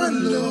heart,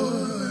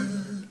 Lord.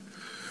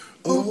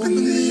 Open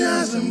the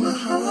eyes of my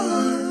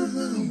heart,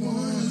 I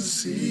want to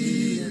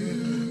see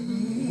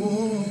you.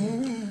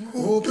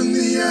 Open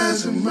the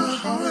eyes of my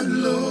heart,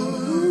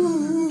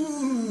 Lord.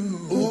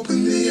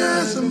 Open the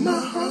eyes of my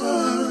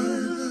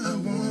heart, I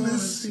want to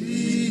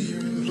see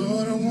you.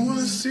 Lord, I want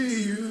to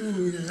see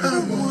you. I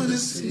want to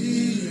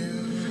see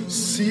you.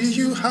 See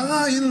you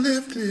high and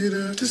lifted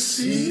up to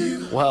see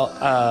you. Well,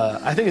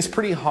 I think it's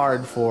pretty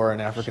hard for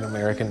an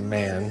African-American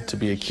man to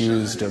be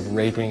accused of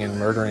raping and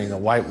murdering a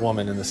white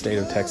woman in the state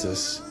of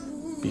Texas,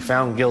 be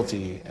found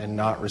guilty, and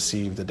not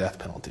receive the death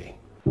penalty.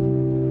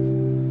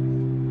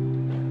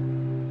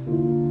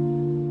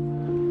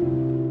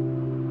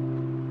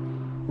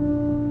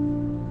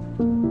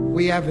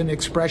 We have an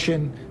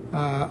expression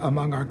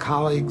among our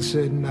colleagues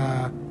in,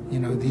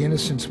 the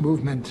Innocence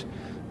Movement.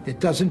 It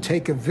doesn't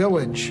take a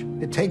village,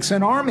 it takes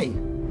an army.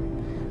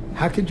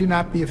 How could you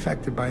not be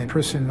affected by a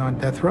person on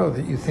death row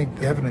that you think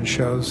the evidence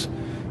shows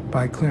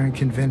by clear and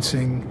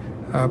convincing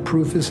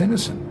proof is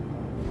innocent,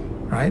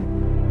 right?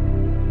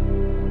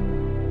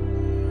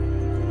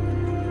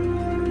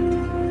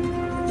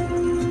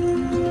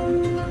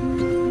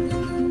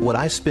 What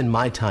I spend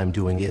my time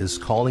doing is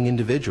calling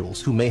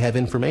individuals who may have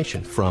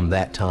information from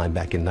that time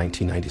back in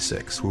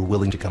 1996 who are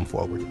willing to come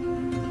forward.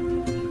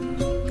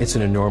 It's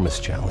an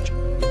enormous challenge.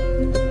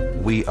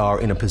 We are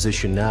in a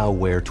position now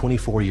where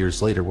 24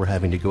 years later we're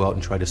having to go out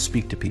and try to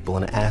speak to people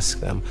and ask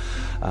them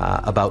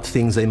about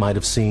things they might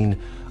have seen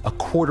a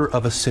quarter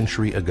of a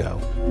century ago.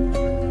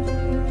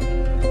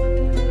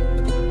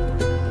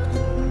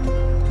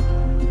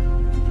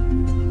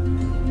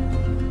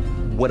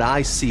 What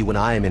I see when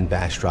I am in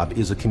Bastrop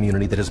is a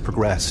community that has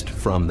progressed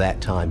from that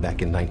time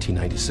back in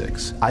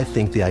 1996. I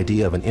think the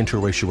idea of an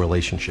interracial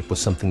relationship was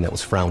something that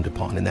was frowned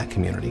upon in that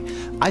community.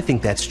 I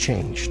think that's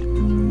changed.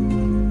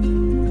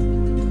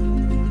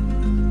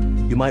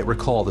 You might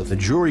recall that the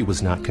jury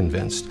was not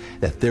convinced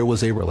that there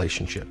was a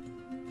relationship.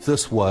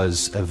 This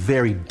was a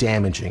very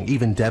damaging,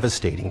 even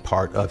devastating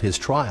part of his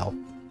trial.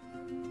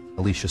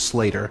 Alicia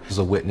Slater is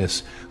a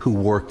witness who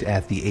worked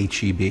at the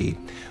HEB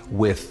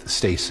with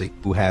Stacey,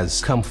 who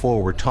has come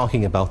forward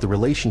talking about the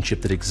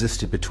relationship that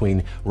existed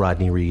between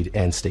Rodney Reed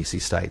and Stacey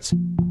Stites.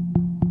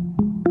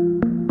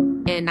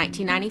 In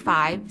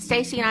 1995,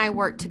 Stacey and I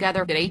worked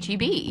together at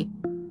HEB.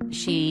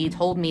 She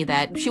told me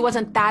that she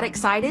wasn't that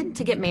excited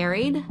to get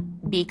married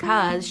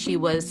because she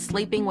was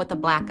sleeping with a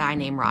black guy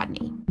named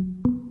Rodney.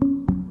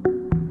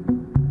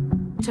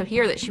 To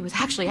hear that she was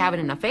actually having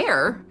an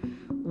affair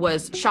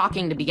was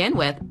shocking to begin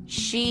with.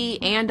 She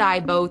and I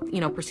both,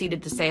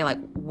 proceeded to say, like,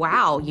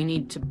 wow, you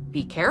need to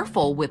be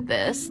careful with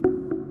this.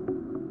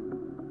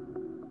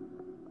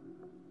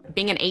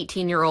 Being an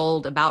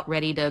 18-year-old about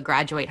ready to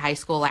graduate high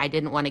school, I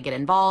didn't want to get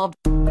involved.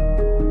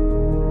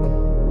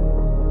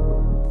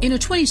 In a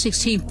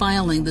 2016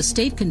 filing, the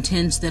state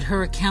contends that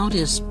her account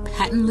is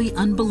patently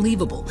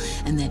unbelievable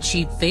and that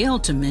she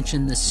failed to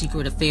mention the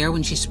secret affair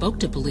when she spoke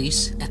to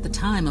police at the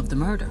time of the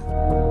murder.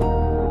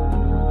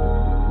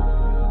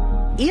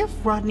 If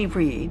Rodney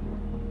Reed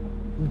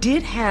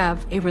did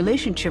have a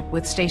relationship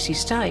with Stacey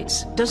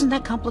Stites, doesn't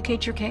that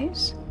complicate your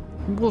case?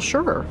 Well,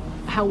 sure.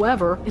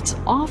 However, it's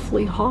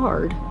awfully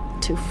hard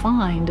to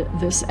find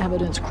this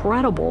evidence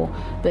credible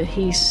that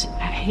he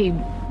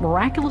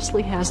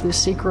miraculously has this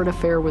secret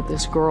affair with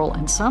this girl,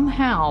 and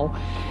somehow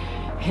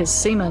his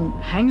semen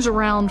hangs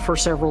around for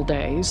several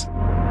days.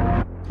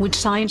 Which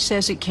science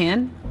says it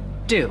can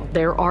do.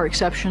 There are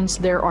exceptions.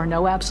 There are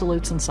no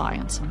absolutes in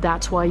science.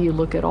 That's why you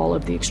look at all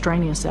of the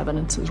extraneous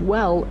evidence as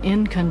well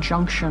in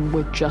conjunction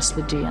with just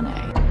the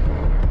DNA.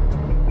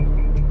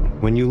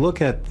 When you look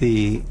at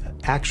the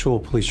actual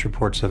police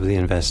reports of the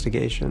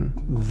investigation,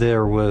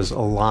 there was a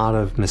lot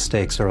of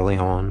mistakes early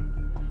on.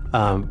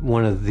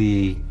 One of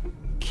the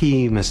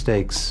key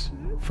mistakes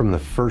from the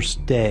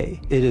first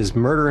day, it is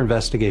Murder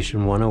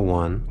Investigation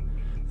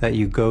 101 that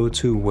you go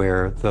to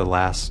where the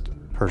last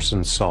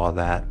person saw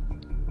that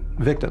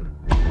victim.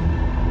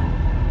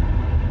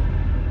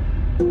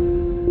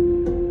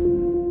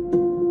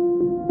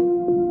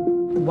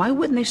 Why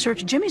wouldn't they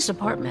search Jimmy's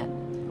apartment?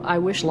 I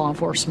wish law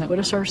enforcement would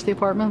have searched the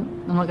apartment.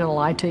 I'm not going to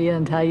lie to you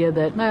and tell you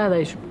that,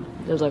 it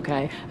was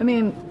okay.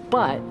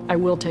 But I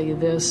will tell you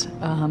this,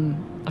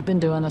 I've been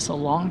doing this a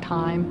long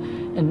time,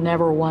 and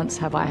never once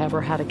have I ever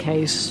had a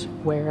case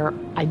where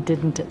I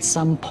didn't at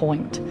some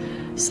point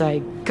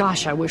say,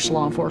 gosh, I wish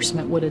law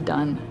enforcement would have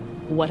done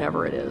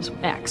whatever it is,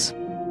 X.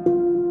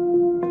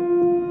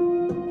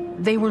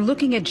 They were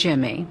looking at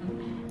Jimmy,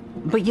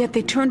 but yet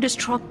they turned his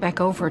truck back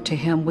over to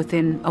him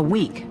within a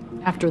week.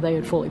 After they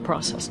had fully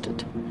processed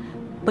it.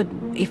 But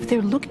if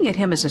they're looking at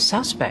him as a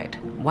suspect,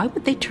 why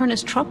would they turn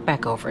his truck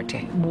back over to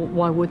him? Well,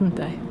 why wouldn't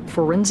they?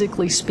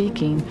 Forensically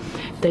speaking,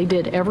 they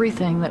did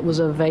everything that was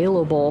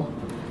available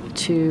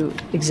to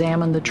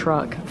examine the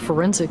truck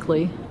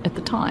forensically at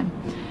the time.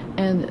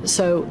 And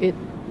so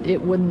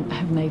it wouldn't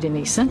have made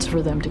any sense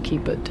for them to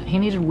keep it. He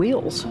needed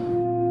wheels.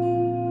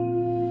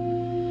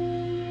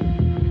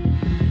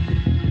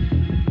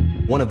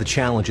 One of the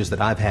challenges that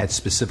I've had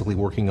specifically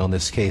working on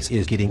this case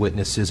is getting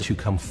witnesses to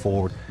come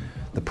forward.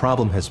 The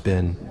problem has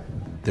been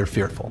they're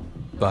fearful.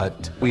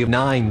 But we have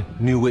 9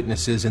 new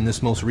witnesses in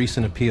this most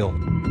recent appeal.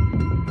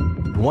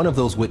 One of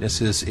those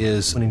witnesses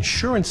is an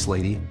insurance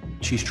lady.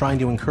 She's trying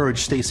to encourage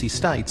Stacey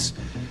Stites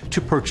to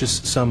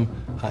purchase some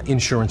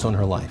insurance on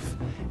her life.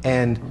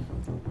 And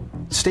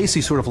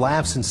Stacey sort of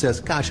laughs and says,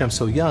 gosh, I'm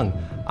so young.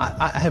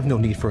 I have no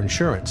need for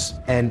insurance.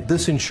 And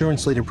this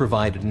insurance lady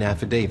provided an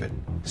affidavit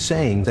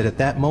saying that at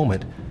that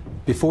moment,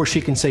 before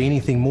she can say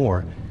anything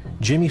more,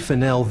 Jimmy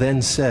Fennell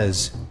then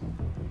says,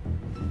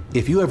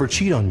 if you ever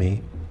cheat on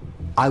me,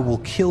 I will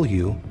kill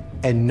you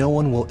and no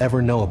one will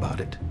ever know about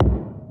it.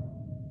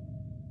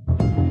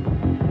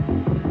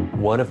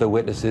 One of the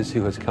witnesses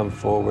who has come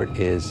forward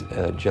is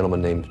a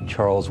gentleman named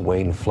Charles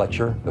Wayne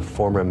Fletcher, the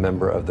former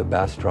member of the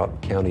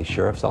Bastrop County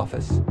Sheriff's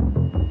Office.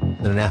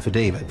 In an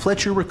affidavit,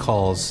 Fletcher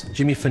recalls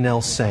Jimmy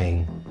Fennell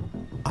saying,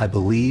 I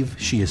believe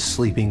she is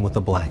sleeping with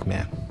a black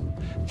man.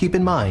 Keep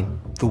in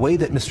mind, the way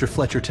that Mr.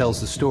 Fletcher tells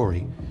the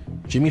story,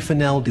 Jimmy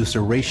Fennell used a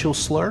racial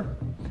slur,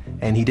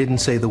 and he didn't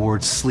say the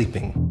word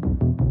sleeping.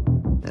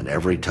 And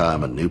every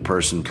time a new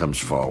person comes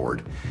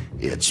forward,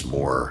 it's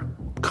more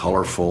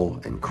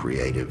colorful and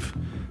creative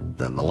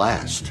than the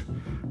last.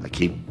 I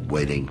keep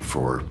waiting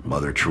for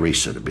Mother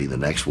Teresa to be the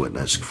next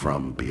witness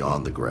from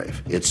beyond the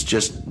grave. It's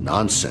just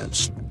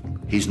nonsense.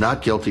 He's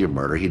not guilty of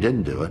murder. He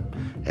didn't do it,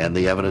 and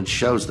the evidence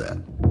shows that.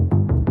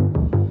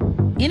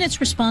 In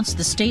its response,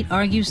 the state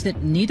argues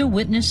that neither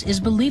witness is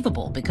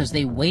believable because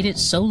they waited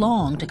so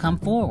long to come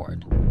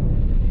forward.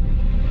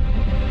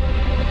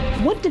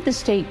 What did the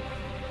state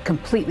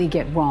completely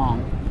get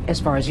wrong, as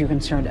far as you're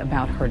concerned,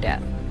 about her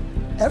death?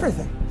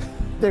 Everything.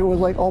 They were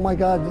like, oh my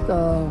God,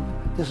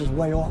 this is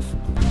way off.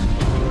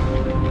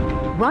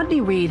 Rodney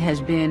Reed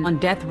has been on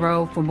death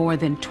row for more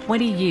than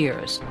 20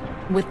 years.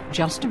 With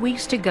just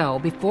weeks to go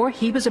before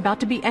he was about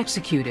to be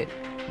executed,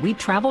 we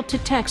traveled to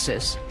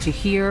Texas to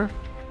hear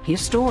his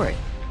story.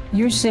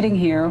 You're sitting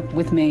here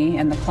with me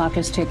and the clock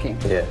is ticking.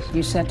 Yes.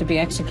 You set to be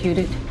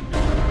executed?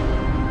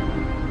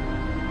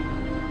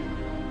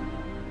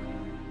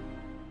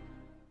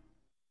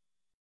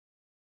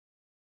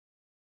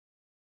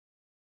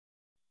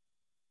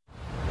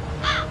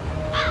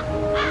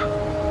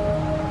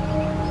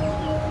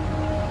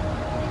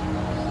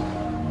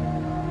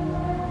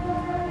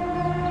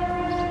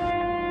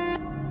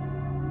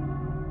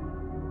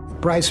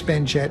 Bryce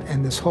Benjet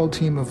and this whole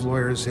team of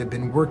lawyers have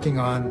been working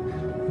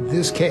on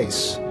this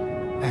case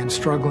and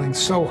struggling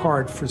so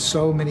hard for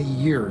so many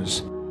years.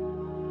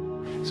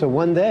 So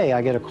one day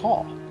I get a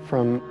call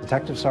from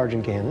Detective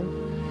Sergeant Gannon,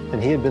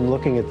 and he had been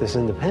looking at this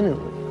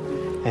independently.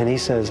 And he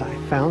says, I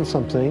found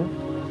something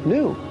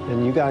new,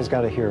 and you guys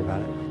got to hear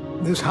about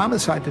it. This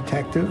homicide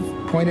detective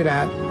pointed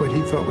out what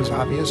he thought was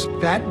obvious.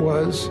 That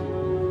was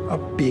a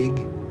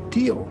big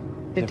deal.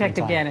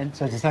 Detective Gannon.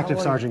 So Detective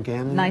Sergeant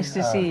Gannon. Nice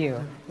to see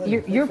you.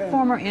 You're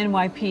former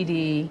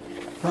NYPD.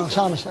 Well, it's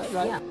homicide,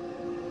 right? Yeah.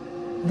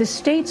 The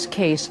state's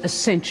case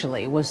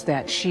essentially was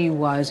that she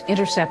was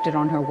intercepted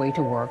on her way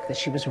to work, that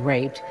she was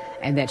raped,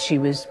 and that she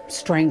was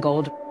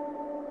strangled.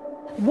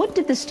 What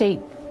did the state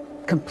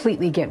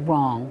completely get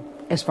wrong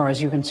as far as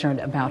you're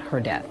concerned about her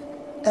death?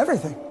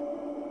 Everything.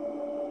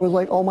 It was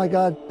like, oh my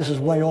God, this is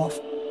way off.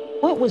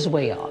 What was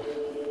way off?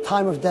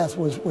 Time of death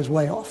was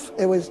way off.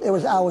 It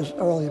was hours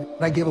earlier.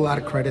 I give a lot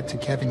of credit to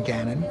Kevin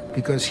Gannon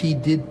because he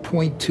did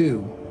point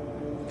to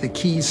the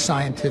key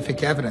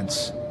scientific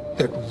evidence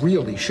that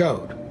really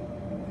showed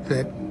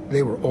that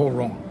they were all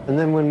wrong. And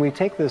then when we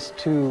take this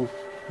to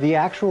the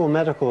actual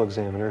medical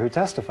examiner who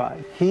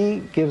testified,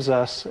 he gives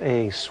us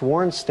a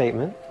sworn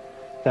statement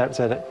that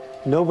said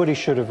nobody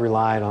should have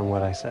relied on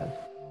what I said.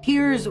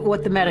 Here's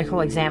what the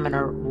medical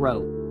examiner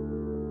wrote.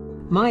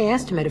 My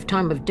estimate of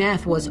time of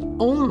death was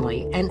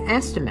only an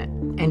estimate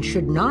and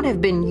should not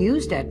have been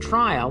used at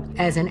trial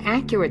as an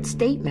accurate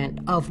statement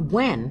of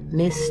when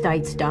Miss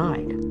Stites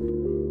died.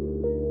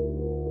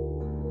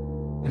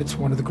 It's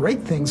one of the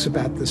great things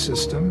about the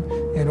system.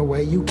 In a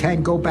way, you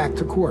can go back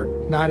to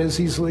court, not as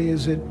easily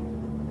as it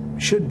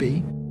should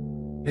be.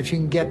 If you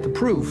can get the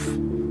proof,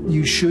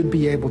 you should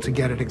be able to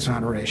get an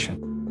exoneration.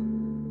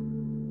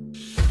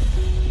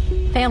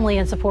 Family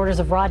and supporters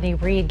of Rodney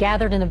Reed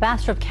gathered in the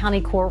Bastrop County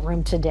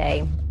courtroom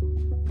today.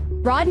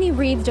 Rodney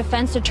Reed's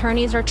defense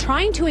attorneys are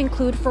trying to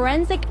include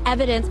forensic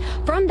evidence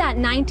from that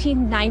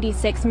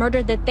 1996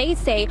 murder that they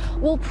say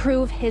will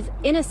prove his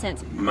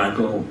innocence.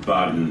 Michael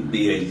Baden,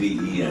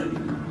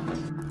 B-A-D-E-N.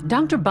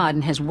 Dr.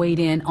 Baden has weighed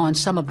in on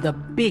some of the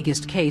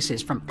biggest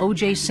cases from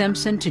O.J.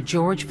 Simpson to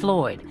George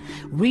Floyd.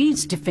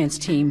 Reed's defense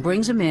team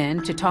brings him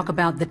in to talk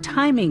about the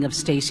timing of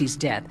Stacey's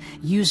death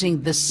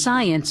using the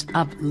science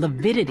of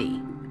lividity.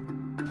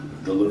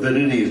 The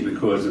lividity is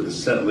because of the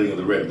settling of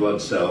the red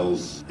blood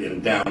cells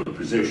in downward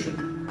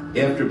position.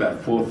 After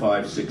about 4,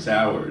 5, 6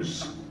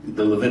 hours,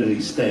 the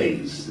lividity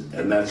stays,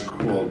 and that's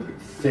called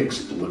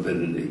fixed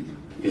lividity.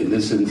 In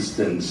this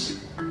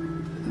instance,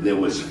 there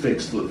was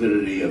fixed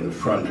lividity of the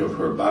front of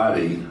her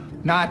body.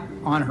 Not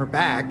on her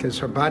back, as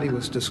her body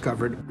was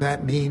discovered.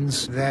 That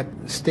means that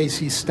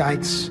Stacey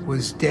Stites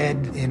was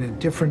dead in a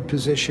different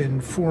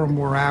position 4 or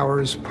more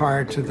hours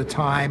prior to the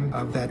time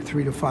of that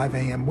 3 to 5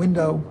 a.m.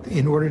 window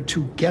in order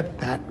to get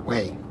that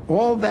way.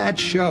 All that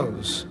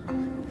shows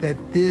that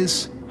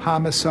this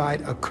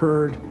homicide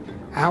occurred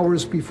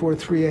hours before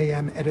 3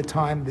 a.m. at a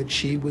time that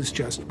she was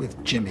just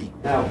with Jimmy.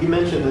 Now, he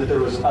mentioned that there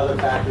was other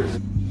factors.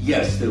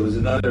 Yes, there was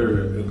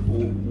another,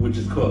 which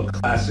is called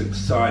classic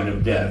sign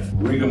of death,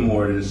 rigor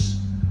mortis,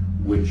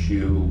 which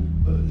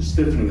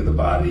stiffening of the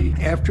body.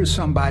 After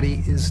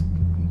somebody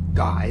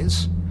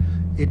dies,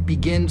 it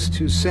begins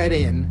to set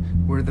in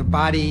where the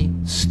body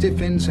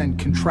stiffens and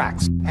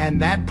contracts. And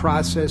that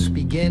process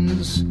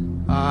begins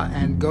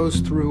and goes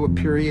through a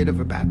period of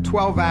about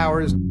 12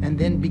 hours and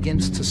then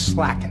begins to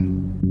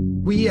slacken.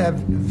 We have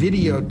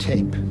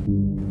videotape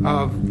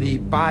of the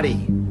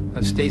body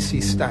of Stacey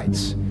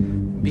Stites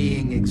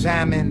being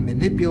examined,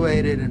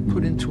 manipulated, and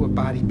put into a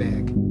body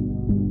bag.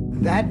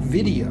 That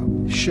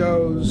video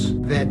shows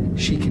that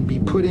she can be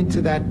put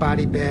into that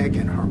body bag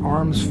and her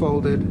arms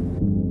folded.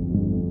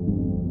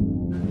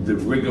 The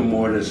rigor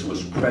mortis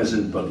was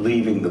present but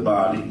leaving the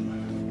body.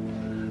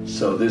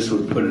 So this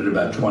would put it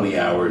about 20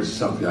 hours,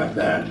 something like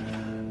that,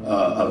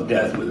 of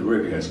death where the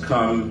rigor has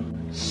come,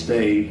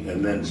 stayed,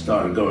 and then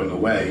started going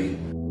away.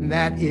 And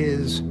that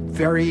is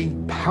very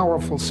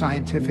powerful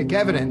scientific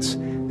evidence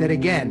that,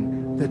 again,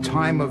 the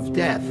time of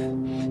death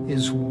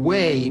is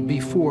way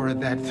before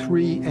that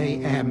 3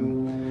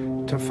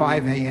 a.m. to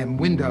 5 a.m.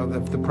 window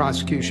of the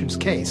prosecution's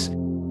case.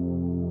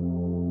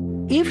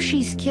 If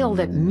she's killed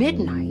at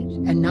midnight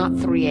and not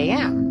 3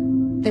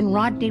 a.m., then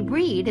Rodney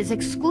Reed is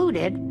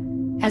excluded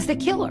as the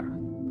killer.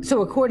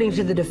 So according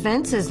to the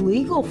defense's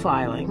legal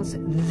filings,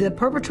 the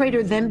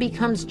perpetrator then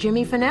becomes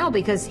Jimmy Fennell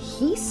because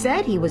he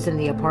said he was in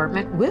the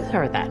apartment with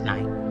her that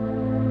night.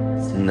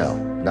 No,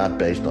 not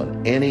based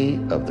on any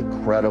of the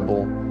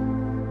credible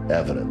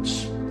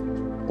evidence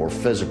or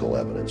physical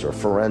evidence or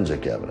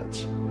forensic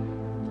evidence.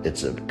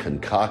 It's a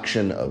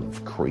concoction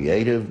of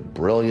creative,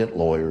 brilliant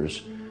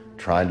lawyers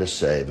trying to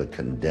save a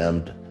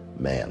condemned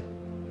man.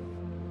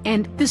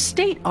 And the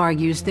state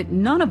argues that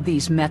none of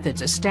these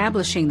methods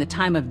establishing the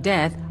time of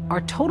death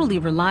are totally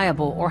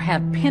reliable or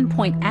have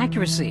pinpoint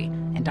accuracy.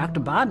 And Dr.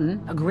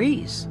 Baden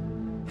agrees.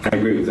 I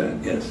agree with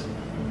that, yes.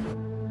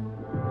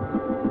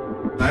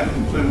 That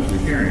concludes the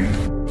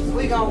hearing.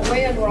 We gonna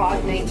win,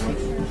 Rodney.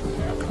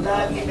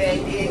 Love you,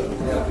 baby.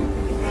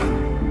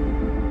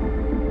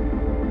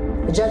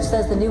 The judge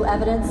says the new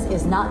evidence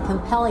is not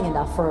compelling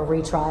enough for a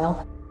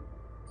retrial.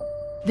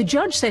 The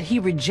judge said he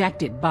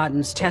rejected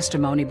Bodden's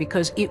testimony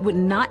because it would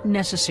not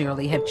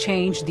necessarily have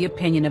changed the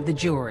opinion of the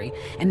jury,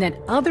 and that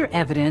other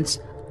evidence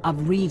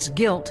of Reed's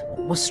guilt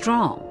was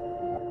strong.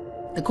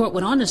 The court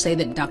went on to say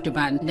that Dr.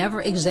 Bodden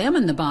never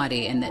examined the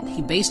body and that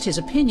he based his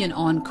opinion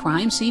on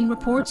crime scene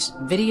reports,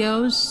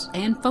 videos,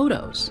 and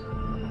photos.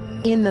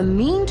 In the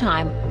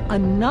meantime,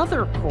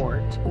 another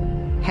court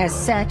has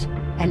set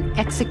an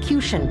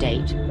execution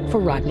date for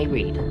Rodney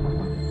Reed.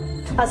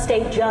 A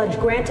state judge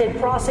granted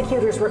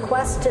prosecutors'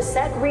 request to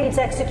set Reed's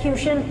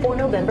execution for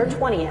November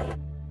 20th.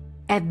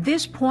 At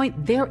this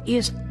point, there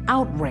is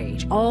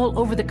outrage all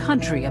over the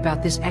country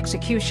about this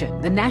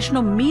execution. The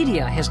national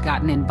media has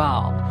gotten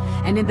involved.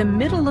 And in the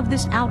middle of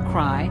this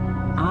outcry,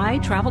 I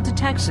traveled to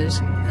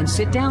Texas and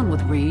sit down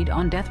with Reed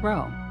on death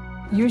row.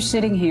 You're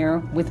sitting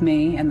here with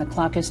me and the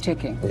clock is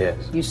ticking. Yes.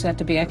 You set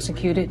to be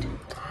executed?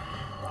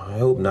 I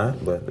hope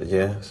not, but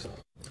yes,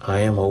 I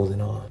am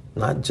holding on.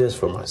 Not just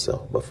for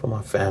myself, but for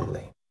my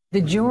family.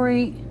 The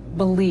jury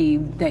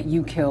believed that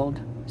you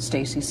killed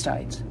Stacey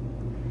Stites.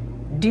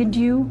 Did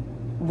you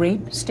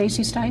rape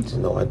Stacey Stites?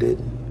 No, I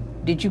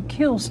didn't. Did you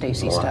kill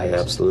Stacey No, Stites? I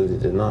absolutely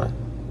did not.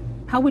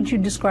 How would you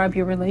describe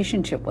your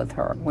relationship with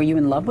her? Were you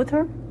in love with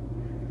her?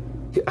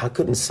 I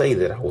couldn't say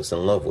that I was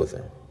in love with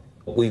her.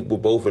 We were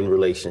both in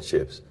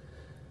relationships.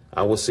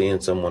 I was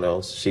seeing someone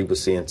else. She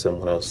was seeing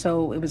someone else.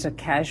 So it was a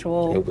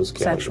casual,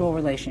 sexual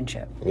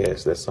relationship?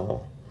 Yes, that's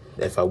all.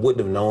 If I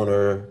wouldn't have known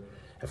her,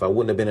 if I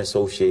wouldn't have been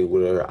associated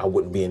with her, I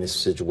wouldn't be in this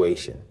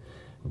situation.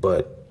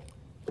 But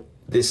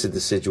this is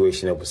the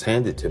situation that was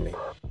handed to me.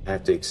 I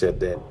have to accept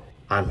that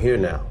I'm here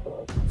now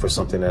for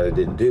something that I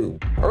didn't do.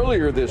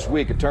 Earlier this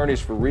week, attorneys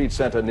for Reed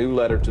sent a new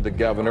letter to the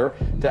governor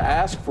to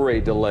ask for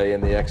a delay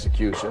in the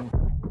execution.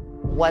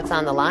 What's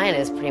on the line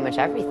is pretty much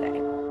everything.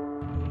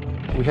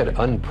 We had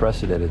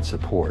unprecedented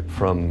support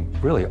from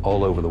really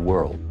all over the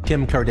world.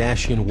 Kim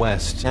Kardashian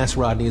West asked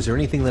Rodney, is there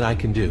anything that I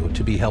can do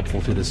to be helpful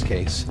to this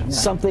case?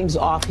 Something's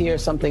off here.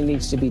 Something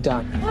needs to be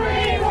done.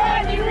 Free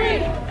Rodney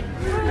Reed!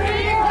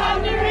 Free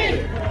Rodney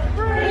Reed!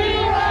 Free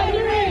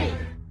Rodney Reed!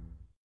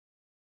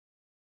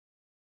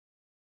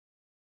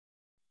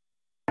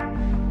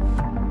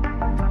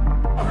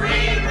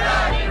 Free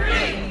Rodney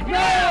Reed!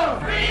 No!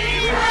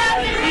 Free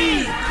Rodney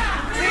Reed!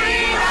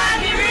 Free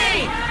Rodney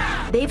Reed!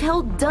 They've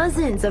held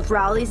dozens of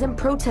rallies and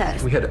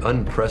protests. We had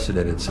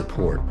unprecedented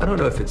support. I don't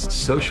know if it's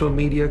social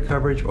media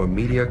coverage or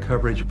media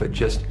coverage, but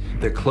just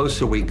the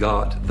closer we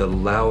got, the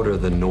louder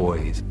the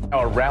noise.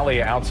 A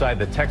rally outside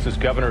the Texas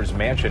governor's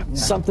mansion.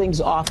 Something's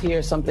off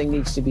here. Something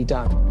needs to be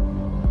done.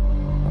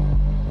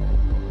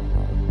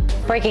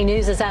 Breaking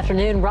news this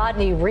afternoon,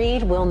 Rodney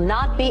Reed will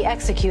not be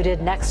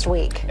executed next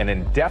week. An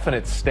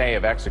indefinite stay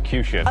of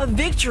execution. A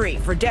victory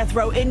for death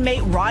row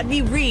inmate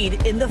Rodney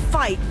Reed in the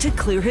fight to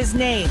clear his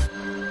name.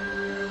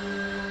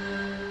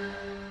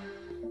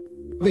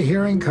 The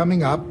hearing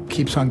coming up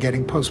keeps on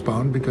getting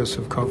postponed because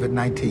of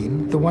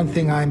COVID-19. The one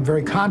thing I'm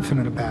very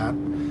confident about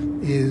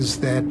is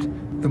that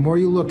the more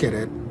you look at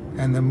it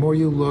and the more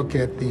you look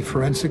at the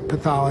forensic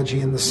pathology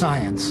and the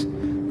science,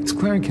 it's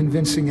clear and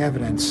convincing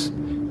evidence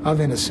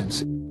of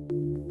innocence.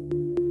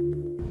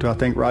 Do I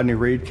think Rodney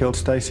Reed killed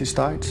Stacey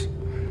Stites?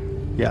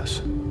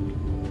 Yes.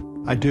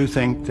 I do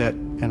think that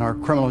in our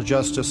criminal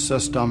justice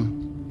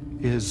system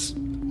is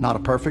not a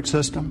perfect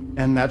system,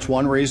 and that's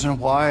one reason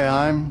why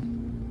I'm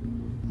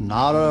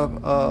not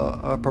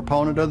a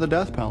proponent of the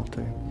death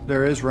penalty.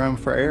 There is room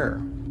for error.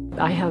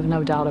 I have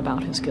no doubt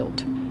about his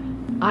guilt.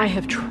 I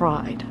have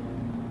tried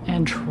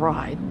and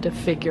tried to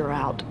figure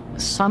out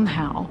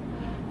somehow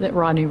that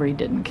Rodney Reed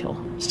didn't kill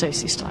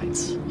Stacey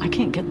Stites. I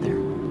can't get there.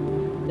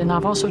 And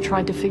I've also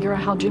tried to figure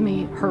out how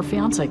Jimmy, her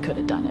fiance, could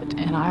have done it,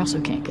 and I also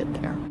can't get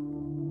there.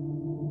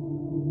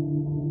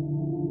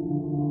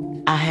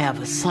 I have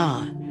a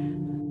son's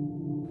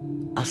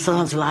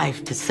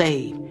life to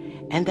save.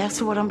 And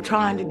that's what I'm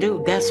trying to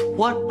do. That's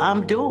what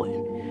I'm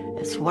doing.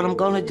 That's what I'm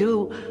going to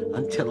do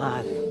until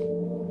I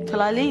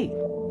leave.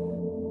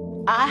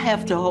 I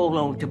have to hold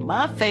on to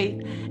my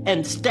faith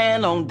and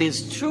stand on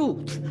this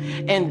truth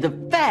and the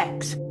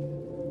facts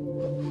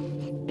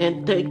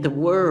and thank the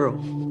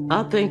world.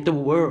 I thank the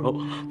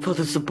world for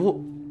the support.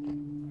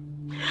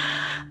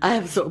 I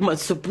have so much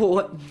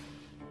support.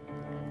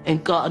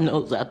 And God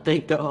knows I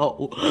thank the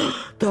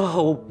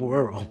whole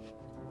world.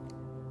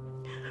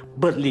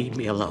 But leave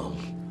me alone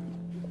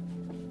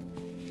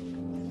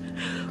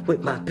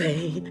with my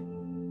pain.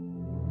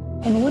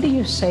 And what do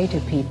you say to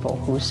people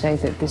who say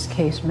that this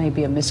case may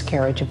be a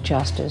miscarriage of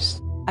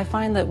justice? I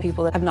find that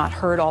people that have not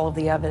heard all of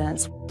the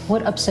evidence.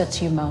 What upsets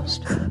you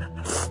most?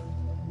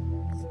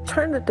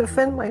 Trying to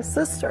defend my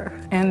sister.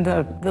 And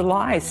the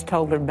lies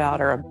told about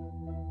her.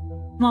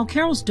 While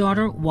Carol's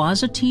daughter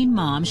was a teen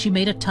mom, she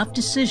made a tough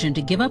decision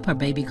to give up her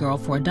baby girl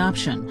for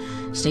adoption.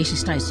 Stacey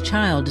Stites'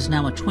 child is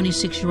now a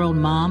 26-year-old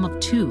mom of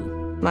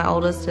 2. My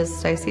oldest is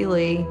Stacey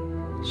Lee.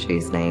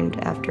 She's named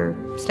after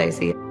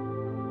Stacey.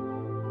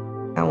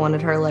 I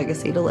wanted her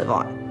legacy to live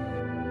on.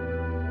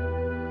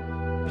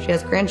 She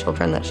has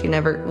grandchildren that she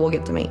never will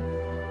get to meet.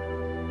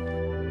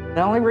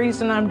 The only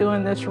reason I'm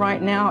doing this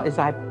right now is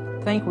I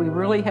think we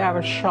really have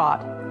a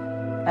shot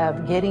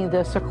of getting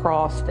this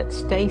across, that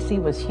Stacey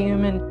was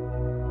human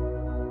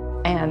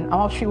and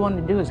all she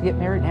wanted to do is get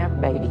married and have a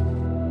baby.